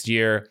trip next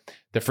year.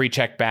 The free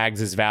check bags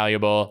is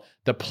valuable.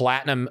 The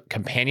Platinum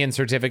companion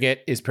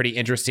certificate is pretty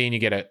interesting. You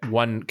get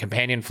one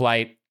companion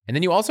flight. And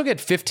then you also get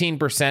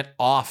 15%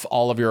 off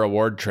all of your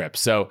award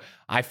trips. So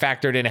I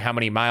factored in how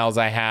many miles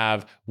I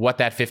have, what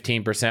that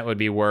 15% would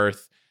be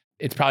worth.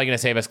 It's probably going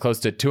to save us close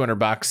to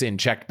 $200 in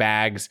checked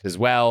bags as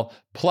well.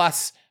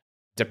 Plus,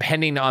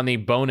 depending on the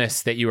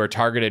bonus that you are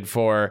targeted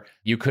for,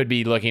 you could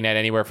be looking at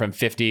anywhere from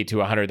 50 to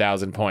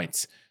 100,000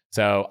 points.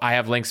 So I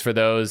have links for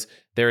those.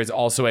 There is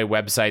also a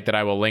website that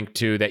I will link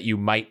to that you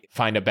might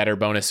find a better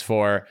bonus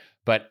for.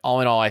 But all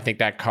in all, I think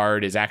that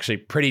card is actually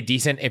pretty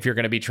decent if you're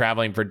going to be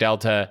traveling for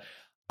Delta,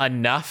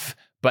 enough,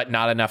 but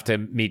not enough to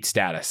meet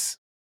status.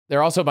 There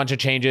are also a bunch of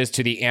changes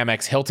to the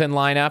Amex Hilton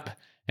lineup.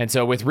 And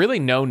so with really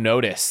no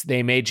notice,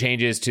 they made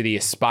changes to the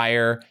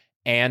Aspire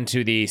and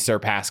to the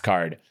Surpass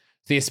card.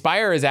 The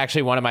Aspire is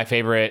actually one of my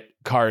favorite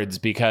cards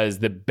because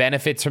the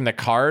benefits from the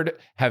card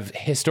have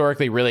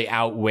historically really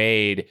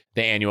outweighed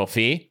the annual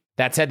fee.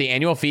 That said, the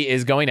annual fee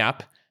is going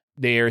up.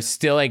 There's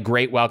still a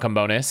great welcome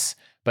bonus,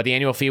 but the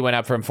annual fee went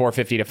up from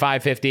 $450 to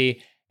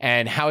 $550.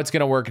 And how it's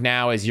going to work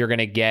now is you're going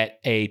to get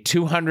a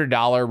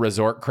 $200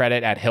 resort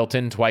credit at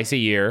Hilton twice a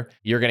year.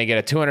 You're going to get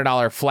a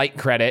 $200 flight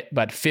credit,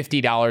 but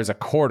 $50 a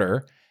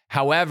quarter.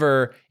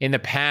 However, in the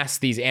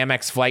past, these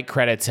Amex flight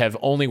credits have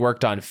only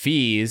worked on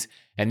fees,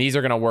 and these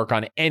are going to work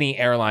on any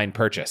airline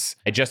purchase.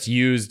 I just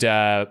used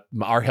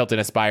our Hilton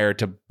Aspire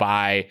to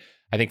buy,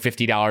 I think,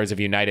 $50 of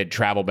United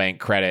Travel Bank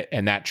credit,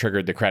 and that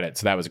triggered the credit.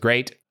 So that was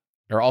great.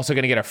 You're also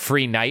going to get a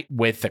free night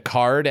with the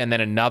card, and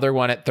then another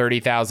one at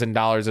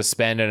 $30,000 a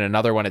spend and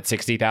another one at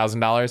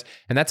 $60,000.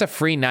 And that's a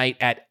free night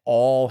at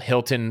all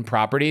Hilton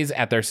properties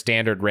at their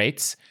standard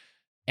rates.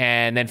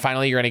 And then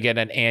finally, you're going to get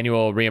an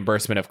annual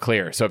reimbursement of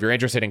Clear. So if you're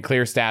interested in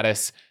Clear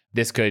status,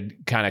 this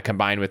could kind of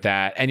combine with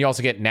that. And you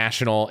also get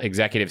national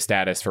executive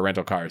status for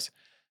rental cars.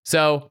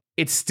 So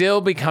it's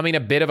still becoming a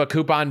bit of a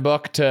coupon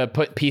book to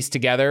piece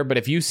together. But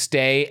if you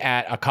stay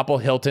at a couple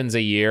Hiltons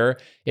a year,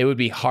 it would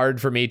be hard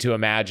for me to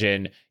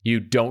imagine you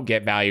don't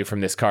get value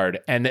from this card.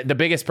 And the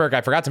biggest perk I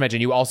forgot to mention,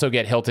 you also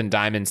get Hilton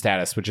Diamond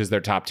status, which is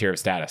their top tier of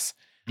status.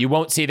 You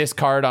won't see this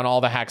card on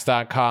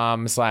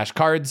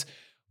allthehacks.com/cards.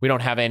 We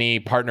don't have any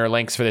partner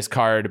links for this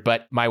card,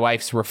 but my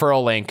wife's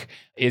referral link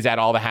is at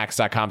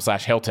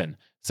allthehacks.com/Hilton.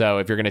 So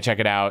if you're going to check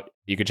it out,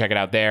 you can check it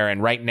out there.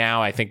 And right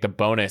now, I think the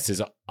bonus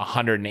is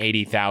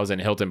 180,000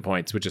 Hilton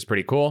points, which is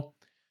pretty cool.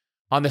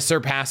 On the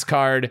Surpass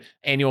card,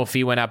 annual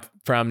fee went up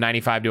from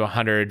 $95 to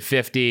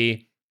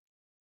 $150.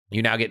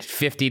 You now get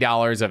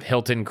 $50 of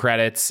Hilton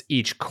credits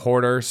each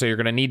quarter. So you're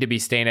going to need to be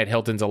staying at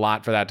Hilton's a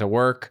lot for that to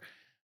work.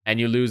 And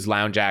you lose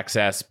lounge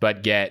access,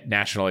 but get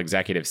national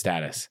executive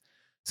status.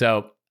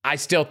 So I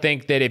still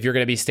think that if you're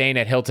going to be staying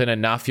at Hilton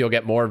enough, you'll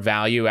get more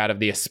value out of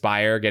the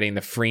Aspire, getting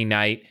the free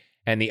night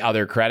and the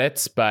other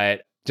credits,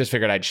 but just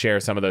figured I'd share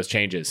some of those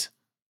changes.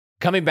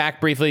 Coming back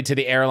briefly to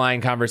the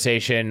airline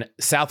conversation,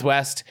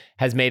 Southwest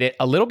has made it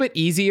a little bit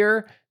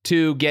easier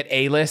to get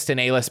A-List and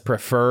A-List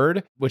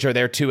Preferred, which are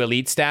their two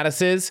elite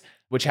statuses,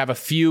 which have a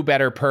few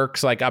better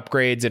perks like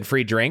upgrades and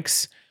free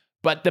drinks.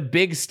 But the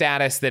big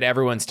status that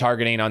everyone's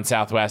targeting on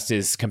Southwest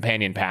is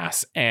Companion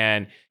Pass.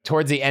 And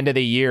towards the end of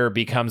the year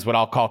becomes what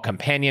I'll call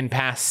Companion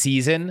Pass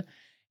season.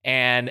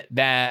 And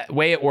that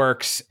way it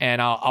works,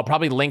 and I'll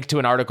probably link to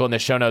an article in the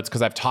show notes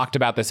because I've talked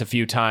about this a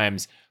few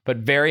times, but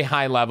very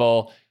high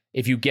level,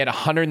 if you get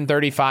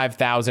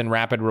 135,000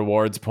 rapid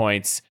rewards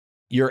points,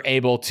 you're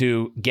able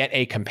to get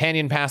a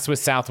Companion Pass with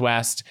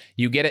Southwest.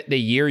 You get it the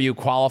year you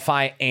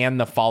qualify and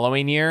the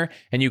following year,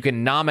 and you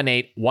can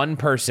nominate one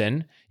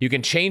person. You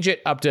can change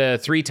it up to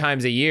 3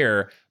 times a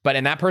year,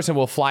 and that person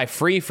will fly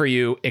free for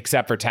you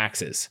except for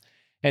taxes.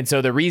 And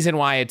so the reason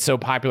why it's so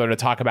popular to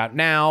talk about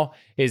now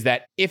is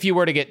that if you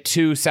were to get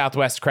 2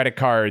 Southwest credit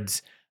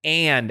cards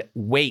and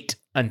wait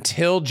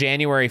until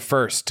January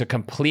 1st to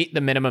complete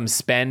the minimum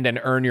spend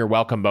and earn your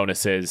welcome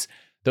bonuses,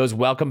 those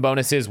welcome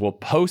bonuses will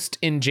post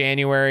in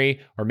January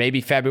or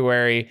maybe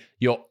February.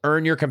 You'll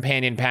earn your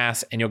Companion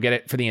Pass and you'll get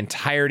it for the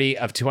entirety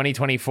of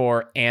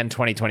 2024 and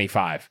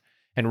 2025.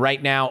 And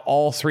right now,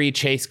 all 3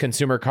 Chase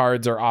consumer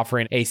cards are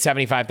offering a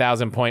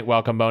 75,000 point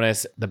welcome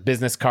bonus. The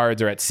business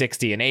cards are at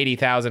 60 and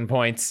 80,000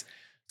 points.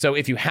 So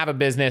if you have a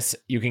business,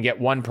 you can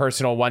get 1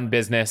 personal, 1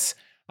 business.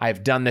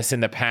 I've done this in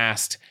the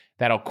past.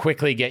 That'll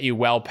quickly get you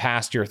well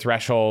past your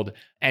threshold.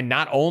 And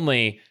not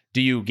only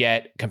do you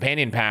get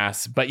Companion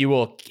Pass, but you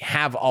will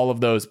have all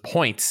of those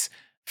points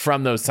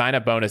from those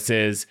sign-up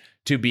bonuses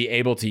to be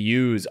able to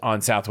use on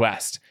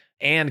Southwest.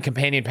 And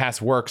Companion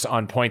Pass works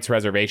on points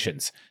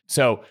reservations.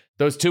 So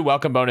those 2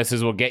 welcome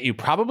bonuses will get you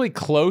probably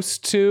close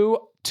to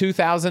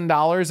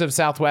 $2,000 of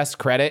Southwest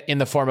credit in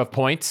the form of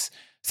points.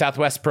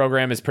 Southwest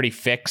program is pretty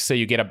fixed, so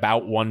you get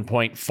about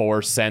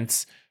 1.4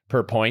 cents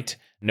per point,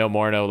 no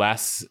more, no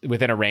less,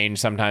 within a range,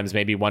 sometimes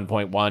maybe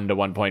 1.1 to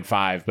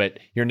 1.5, but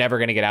you're never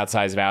going to get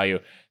outsized value.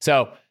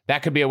 So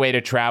that could be a way to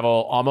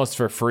travel almost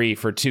for free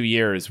for 2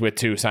 years with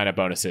 2 sign-up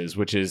bonuses,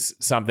 which is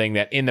something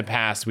that in the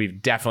past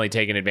we've definitely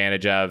taken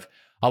advantage of.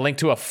 I'll link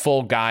to a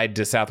full guide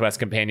to Southwest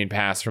Companion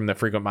Pass from the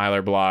Frequent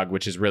Miler blog,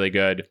 which is really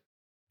good.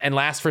 And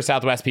last for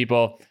Southwest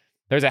people,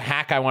 there's a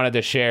hack I wanted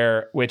to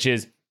share, which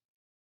is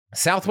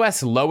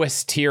Southwest's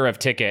lowest tier of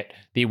ticket,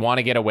 the want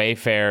to get away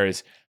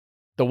fares.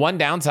 The one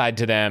downside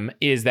to them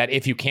is that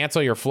if you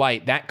cancel your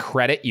flight, that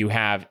credit you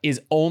have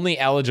is only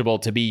eligible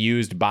to be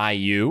used by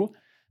you.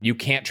 You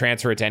can't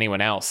transfer it to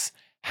anyone else.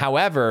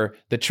 However,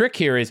 the trick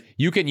here is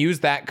you can use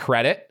that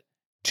credit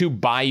to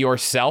buy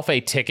yourself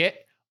a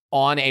ticket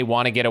on a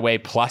Wanna Get Away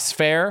Plus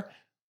fare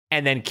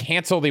and then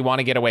cancel the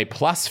Wanna Get Away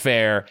Plus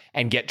fare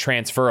and get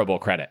transferable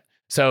credit.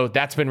 So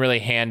that's been really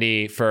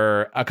handy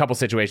for a couple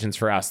situations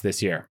for us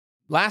this year.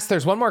 Last,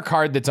 there's one more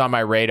card that's on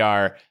my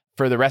radar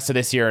for the rest of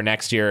this year or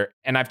next year.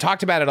 And I've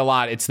talked about it a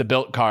lot. It's the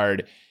Built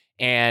card.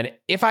 And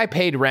if I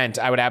paid rent,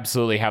 I would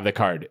absolutely have the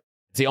card.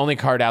 It's the only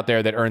card out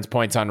there that earns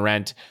points on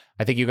rent.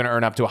 I think you can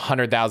earn up to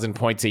 100,000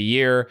 points a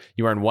year.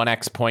 You earn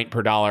 1x point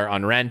per dollar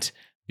on rent.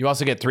 You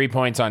also get 3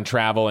 points on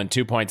travel and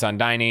 2 points on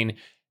dining.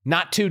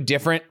 Not too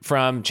different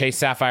from Chase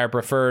Sapphire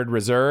Preferred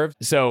Reserve,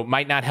 so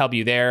might not help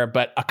you there.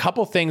 But a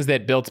couple things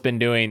that Built's been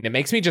doing that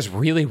makes me just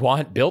really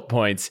want Built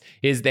points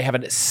is they have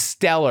a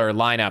stellar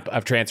lineup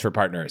of transfer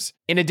partners.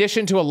 In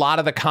addition to a lot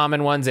of the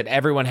common ones that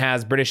everyone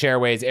has, British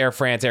Airways, Air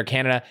France, Air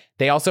Canada,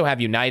 they also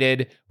have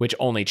United, which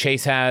only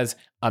Chase has,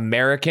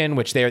 American,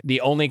 which they're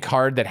the only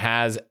card that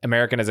has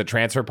American as a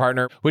transfer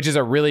partner, which is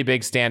a really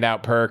big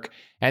standout perk.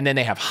 And then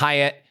they have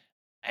Hyatt,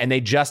 and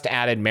they just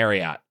added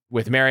Marriott.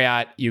 With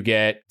Marriott, you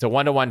get a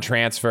 1-to-1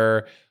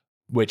 transfer,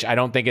 which I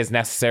don't think is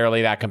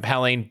necessarily that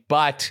compelling.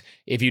 But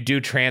if you do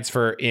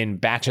transfer in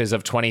batches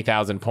of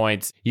 20,000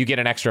 points, you get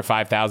an extra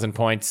 5,000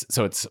 points.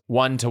 So it's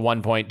 1 to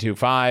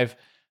 1.25.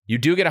 You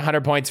do get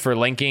 100 points for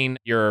linking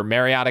your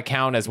Marriott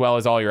account as well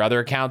as all your other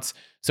accounts.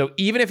 So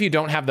even if you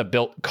don't have the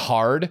Built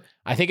card,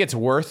 I think it's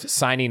worth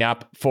signing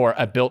up for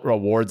a Built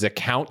Rewards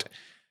account.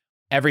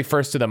 Every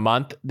first of the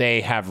month,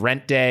 they have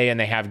rent day and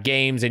they have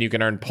games and you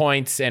can earn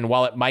points. And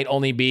while it might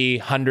only be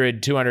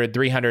 100, 200,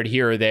 300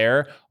 here or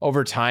there,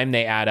 over time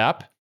they add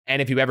up.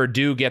 And if you ever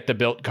do get the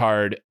Built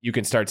card, you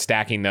can start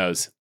stacking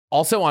those.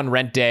 Also on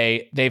rent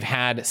day, they've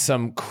had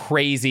some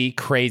crazy,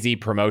 crazy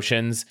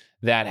promotions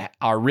that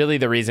are really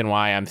the reason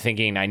why I'm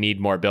thinking I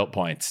need more Built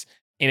points.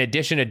 In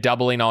addition to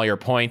doubling all your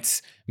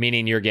points,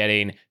 meaning you're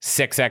getting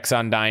 6x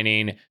on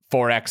dining,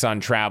 4x on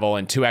travel,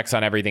 and 2x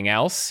on everything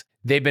else,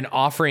 they've been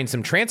offering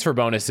some transfer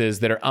bonuses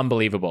that are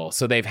unbelievable.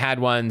 So they've had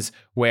ones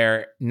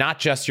where not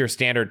just your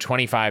standard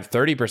 25,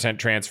 30%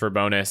 transfer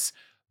bonus,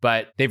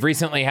 but they've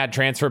recently had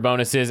transfer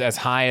bonuses as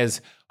high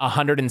as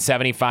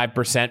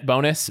 175%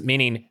 bonus,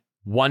 meaning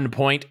 1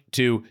 point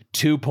to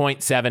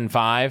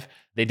 2.75.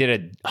 They did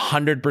a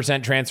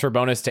 100% transfer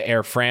bonus to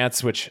Air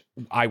France, which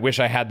I wish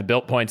I had the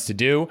Built points to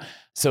do.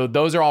 So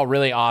those are all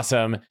really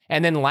awesome.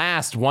 And then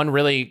last, one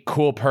really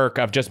cool perk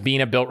of just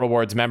being a Built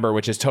Rewards member,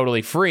 which is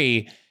totally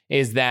free,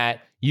 is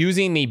that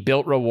using the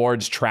Built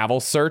Rewards travel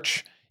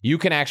search, you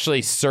can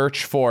actually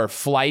search for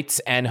flights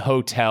and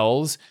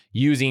hotels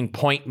using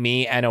Point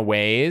Me and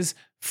Aways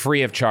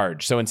free of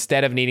charge. So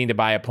instead of needing to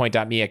buy a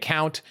Point.me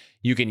account,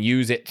 you can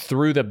use it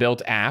through the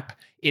Built app.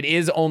 It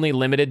is only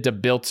limited to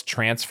Built's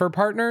transfer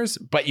partners,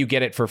 but you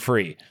get it for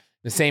free.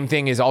 The same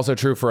thing is also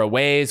true for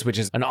Aways, which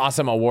is an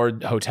awesome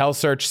award hotel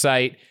search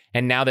site.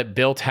 And now that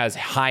Built has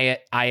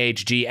Hyatt,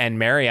 IHG, and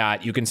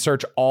Marriott, you can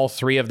search all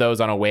three of those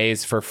on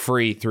Aways for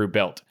free through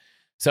Built.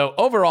 So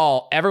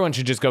overall, everyone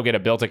should just go get a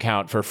Built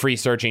account for free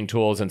searching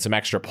tools and some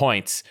extra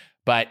points.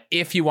 But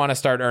if you want to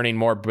start earning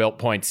more Built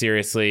points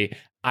seriously,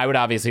 I would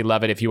obviously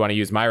love it if you want to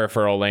use my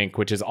referral link,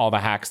 which is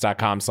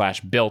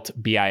allthehacks.com/built,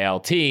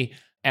 BILT.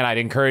 And I'd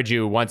encourage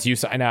you, once you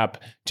sign up,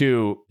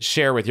 to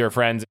share with your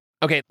friends.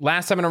 Okay,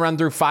 last I'm going to run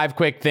through 5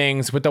 quick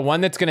things with the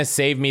one that's going to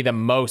save me the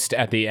most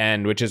at the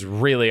end, which is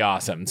really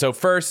awesome. So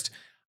first,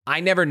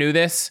 I never knew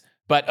this,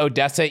 but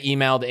Odessa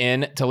emailed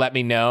in to let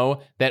me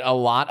know that a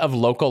lot of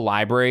local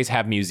libraries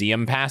have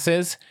museum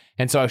passes.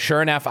 And so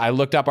sure enough, I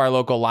looked up our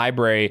local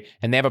library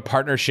and they have a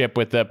partnership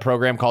with a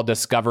program called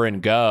Discover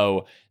and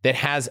Go that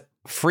has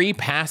free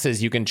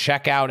passes you can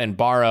check out and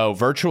borrow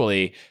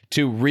virtually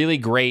to really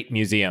great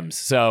museums.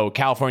 So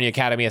California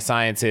Academy of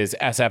Sciences,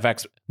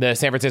 SFX, the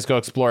San Francisco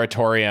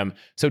Exploratorium.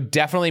 So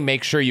definitely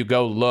make sure you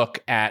go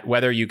look at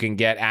whether you can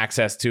get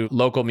access to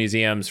local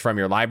museums from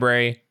your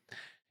library.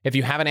 If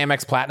you have an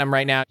Amex Platinum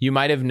right now, you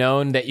might have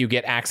known that you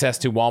get access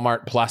to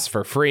Walmart Plus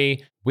for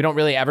free. We don't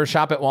really ever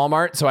shop at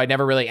Walmart, so I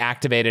never really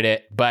activated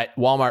it. But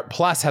Walmart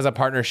Plus has a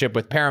partnership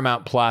with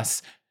Paramount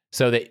Plus,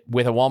 so that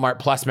with a Walmart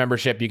Plus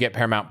membership, you get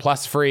Paramount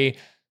Plus free.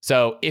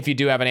 So if you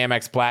do have an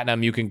Amex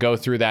Platinum, you can go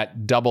through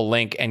that double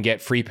link and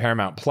get free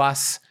Paramount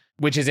Plus,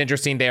 which is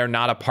interesting. They are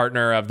not a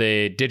partner of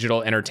the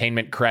digital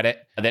entertainment credit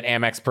that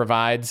Amex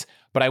provides.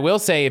 But I will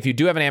say, if you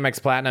do have an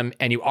Amex Platinum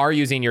and you are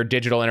using your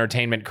digital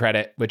entertainment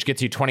credit, which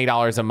gets you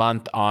 $20 a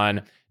month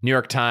on New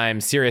York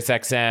Times,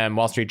 SiriusXM,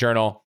 Wall Street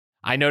Journal,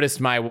 I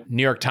noticed my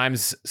New York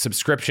Times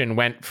subscription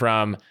went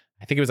from,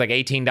 I think it was like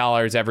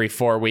 $18 every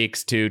 4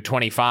 weeks to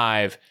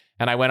 $25.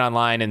 And I went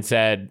online and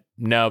said,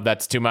 no,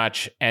 that's too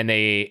much. And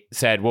they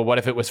said, well, what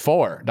if it was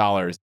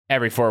 $4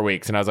 every 4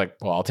 weeks? And I was like,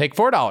 well, I'll take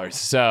 $4.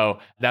 So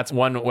that's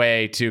one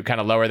way to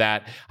kind of lower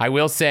that. I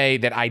will say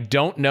that I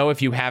don't know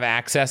if you have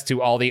access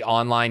to all the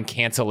online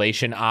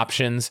cancellation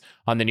options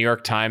on the New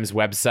York Times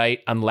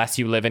website unless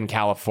you live in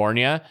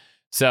California.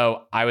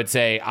 So I would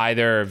say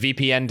either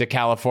VPN to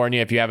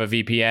California if you have a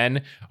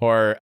VPN,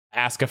 or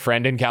ask a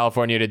friend in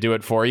California to do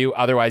it for you.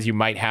 Otherwise, you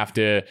might have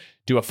to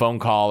do a phone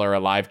call or a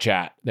live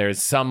chat.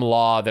 There's some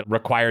law that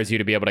requires you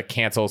to be able to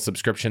cancel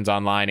subscriptions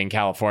online in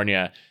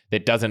California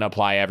that doesn't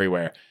apply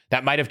everywhere.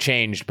 That might have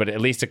changed, but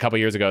at least a couple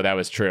years ago, that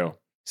was true.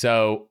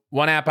 So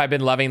one app I've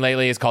been loving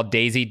lately is called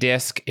Daisy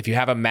Disk. If you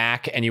have a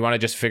Mac and you want to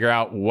just figure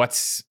out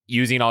what's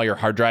using all your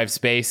hard drive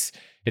space,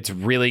 it's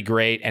really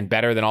great and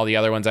better than all the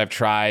other ones I've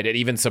tried. It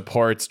even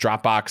supports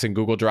Dropbox and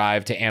Google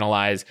Drive to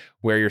analyze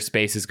where your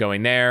space is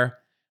going there.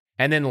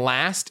 And then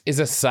last is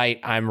a site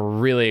I'm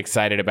really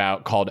excited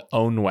about called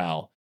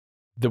Ownwell.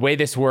 The way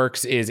this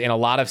works is in a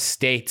lot of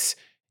states,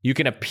 you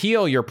can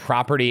appeal your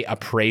property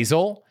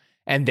appraisal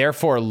and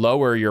therefore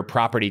lower your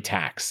property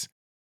tax.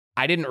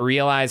 I didn't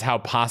realize how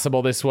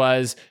possible this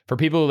was. For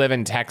people who live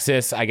in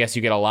Texas, I guess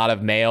you get a lot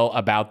of mail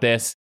about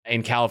this.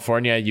 In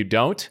California, you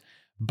don't.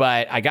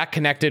 But I got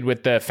connected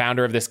with the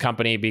founder of this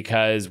company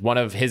because one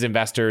of his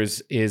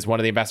investors is one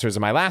of the investors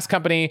of my last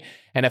company.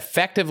 And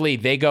effectively,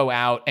 they go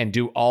out and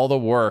do all the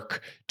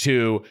work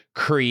to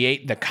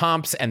create the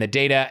comps and the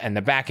data and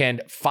the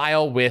backend,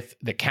 file with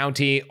the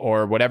county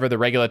or whatever the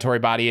regulatory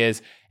body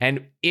is.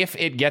 And if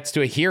it gets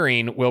to a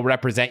hearing, we'll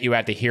represent you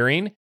at the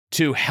hearing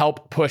to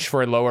help push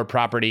for lower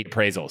property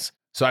appraisals.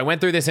 So I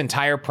went through this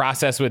entire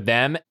process with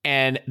them,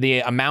 and the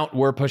amount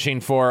we're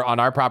pushing for on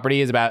our property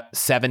is about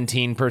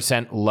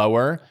 17%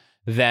 lower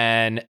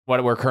than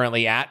what we're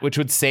currently at, which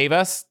would save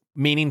us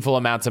meaningful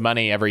amounts of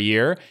money every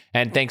year.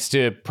 And thanks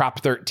to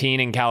Prop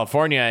 13 in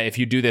California, if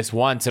you do this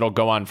once, it'll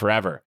go on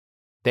forever.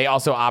 They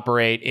also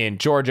operate in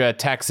Georgia,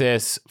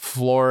 Texas,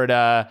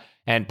 Florida,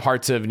 and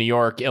parts of New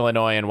York,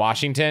 Illinois, and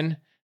Washington.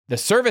 The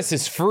service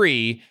is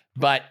free,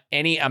 but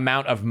any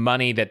amount of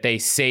money that they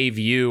save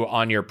you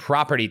on your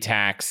property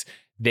tax,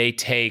 they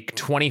take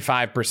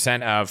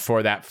 25% of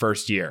for that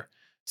first year.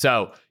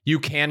 So you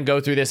can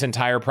go through this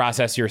entire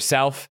process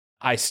yourself.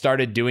 I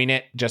started doing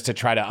it just to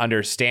try to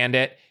understand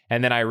it.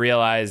 And then I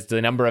realized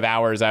the number of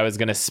hours I was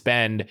going to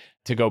spend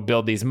to go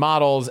build these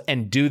models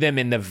and do them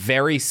in the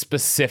very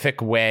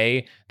specific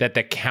way that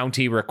the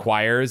county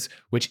requires,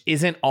 which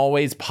isn't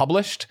always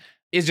published,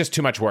 is just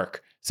too much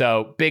work.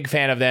 So big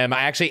fan of them.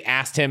 I actually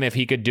asked him if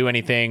he could do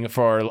anything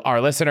for our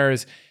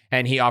listeners,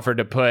 and he offered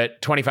to put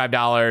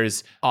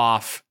 $25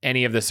 off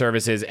any of the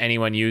services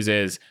anyone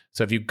uses.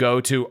 So if you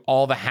go to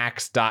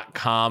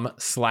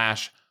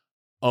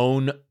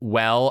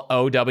allthehacks.com/ownwell,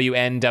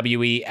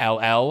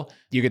 OWNWELL,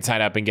 you can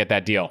sign up and get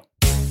that deal.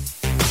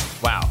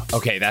 Wow.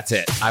 Okay, that's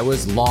it. I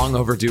was long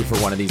overdue for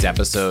one of these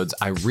episodes.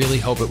 I really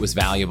hope it was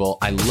valuable.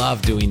 I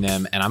love doing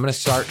them, and I'm going to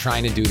start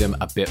trying to do them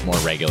a bit more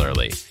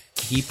regularly.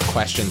 Keep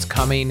questions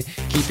coming.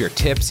 Keep your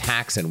tips,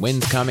 hacks, and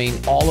wins coming.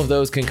 All of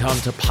those can come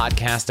to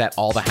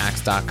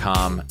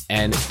podcast@allthehacks.com.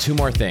 And two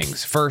more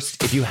things.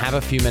 First, if you have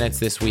a few minutes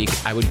this week,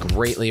 I would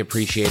greatly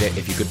appreciate it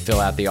if you could fill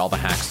out the All the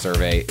Hacks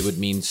survey. It would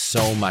mean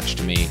so much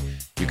to me.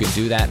 You can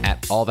do that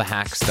at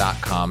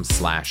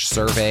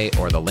allthehacks.com/survey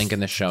or the link in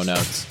the show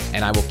notes.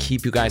 And I will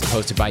keep you guys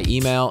posted by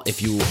email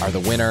if you are the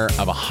winner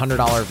of a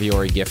 $100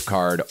 Vuori gift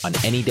card on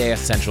any Day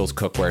Essentials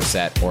cookware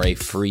set or a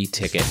free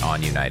ticket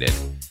on United.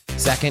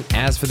 Second,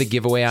 as for the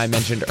giveaway I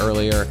mentioned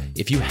earlier,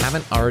 if you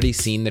haven't already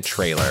seen the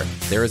trailer,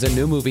 there is a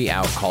new movie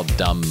out called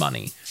Dumb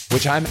Money,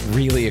 which I'm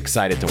really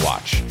excited to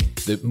watch.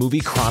 The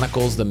movie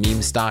chronicles the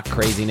meme stock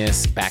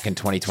craziness back in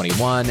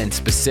 2021, and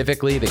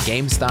specifically the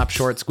GameStop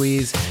short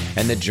squeeze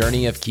and the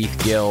journey of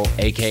Keith Gill,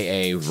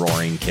 aka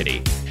Roaring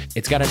Kitty.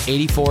 It's got an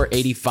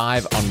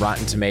 84/85 on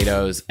Rotten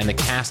Tomatoes, and the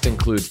cast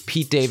includes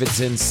Pete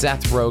Davidson,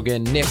 Seth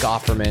Rogen, Nick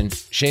Offerman,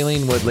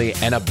 Shailene Woodley,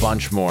 and a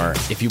bunch more.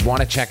 If you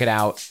want to check it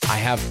out, I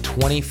have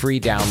 20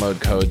 free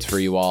download codes for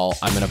you all.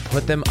 I'm going to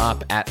put them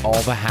up at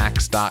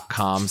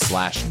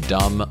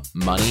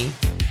allthehacks.com/dumbmoney.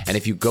 And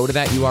if you go to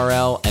that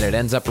URL and it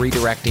ends up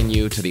redirecting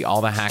you to the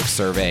All the Hacks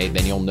survey,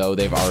 then you'll know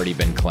they've already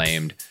been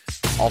claimed.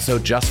 Also,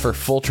 just for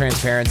full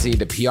transparency,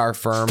 the PR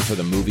firm for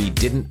the movie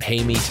didn't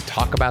pay me to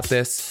talk about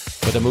this,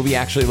 but the movie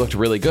actually looked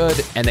really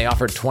good, and they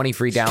offered 20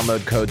 free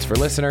download codes for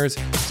listeners,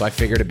 so I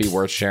figured it'd be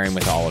worth sharing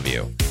with all of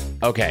you.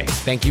 Okay,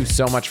 thank you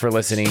so much for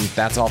listening.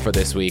 That's all for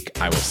this week.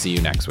 I will see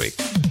you next week.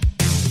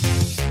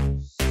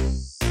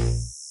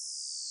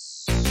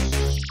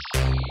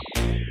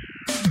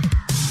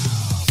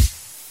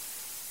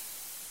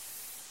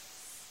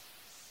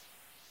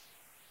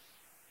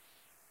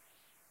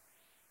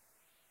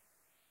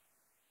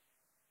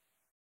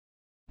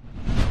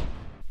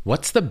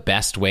 What's the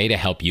best way to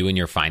help you and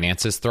your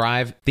finances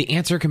thrive? The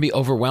answer can be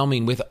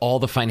overwhelming with all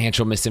the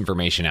financial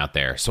misinformation out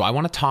there. So I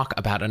want to talk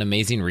about an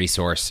amazing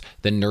resource,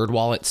 the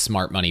NerdWallet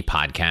Smart Money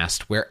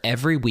Podcast, where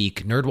every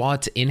week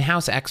NerdWallet's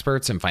in-house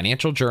experts and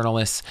financial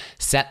journalists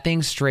set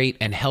things straight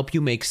and help you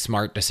make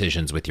smart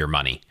decisions with your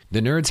money.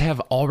 The nerds have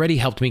already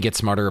helped me get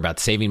smarter about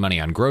saving money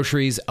on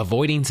groceries,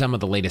 avoiding some of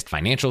the latest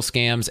financial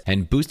scams,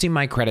 and boosting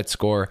my credit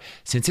score,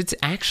 since it's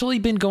actually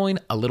been going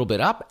a little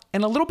bit up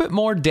and a little bit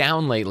more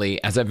down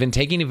lately as I've been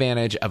taking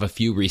advantage of a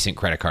few recent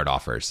credit card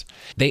offers.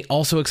 They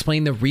also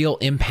explain the real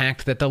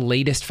impact that the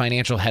latest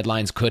financial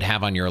headlines could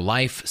have on your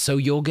life, so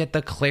you'll get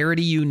the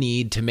clarity you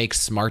need to make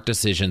smart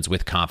decisions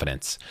with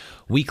confidence.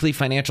 Weekly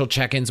financial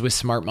check-ins with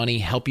Smart Money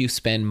help you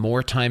spend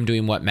more time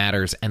doing what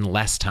matters and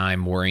less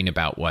time worrying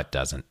about what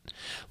doesn't.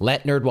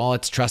 Let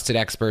NerdWallet's trusted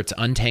experts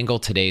untangle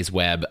today's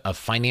web of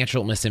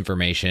financial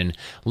misinformation.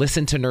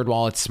 Listen to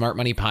NerdWallet's Smart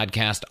Money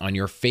podcast on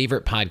your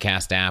favorite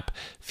podcast app.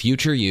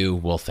 Future you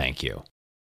will thank you.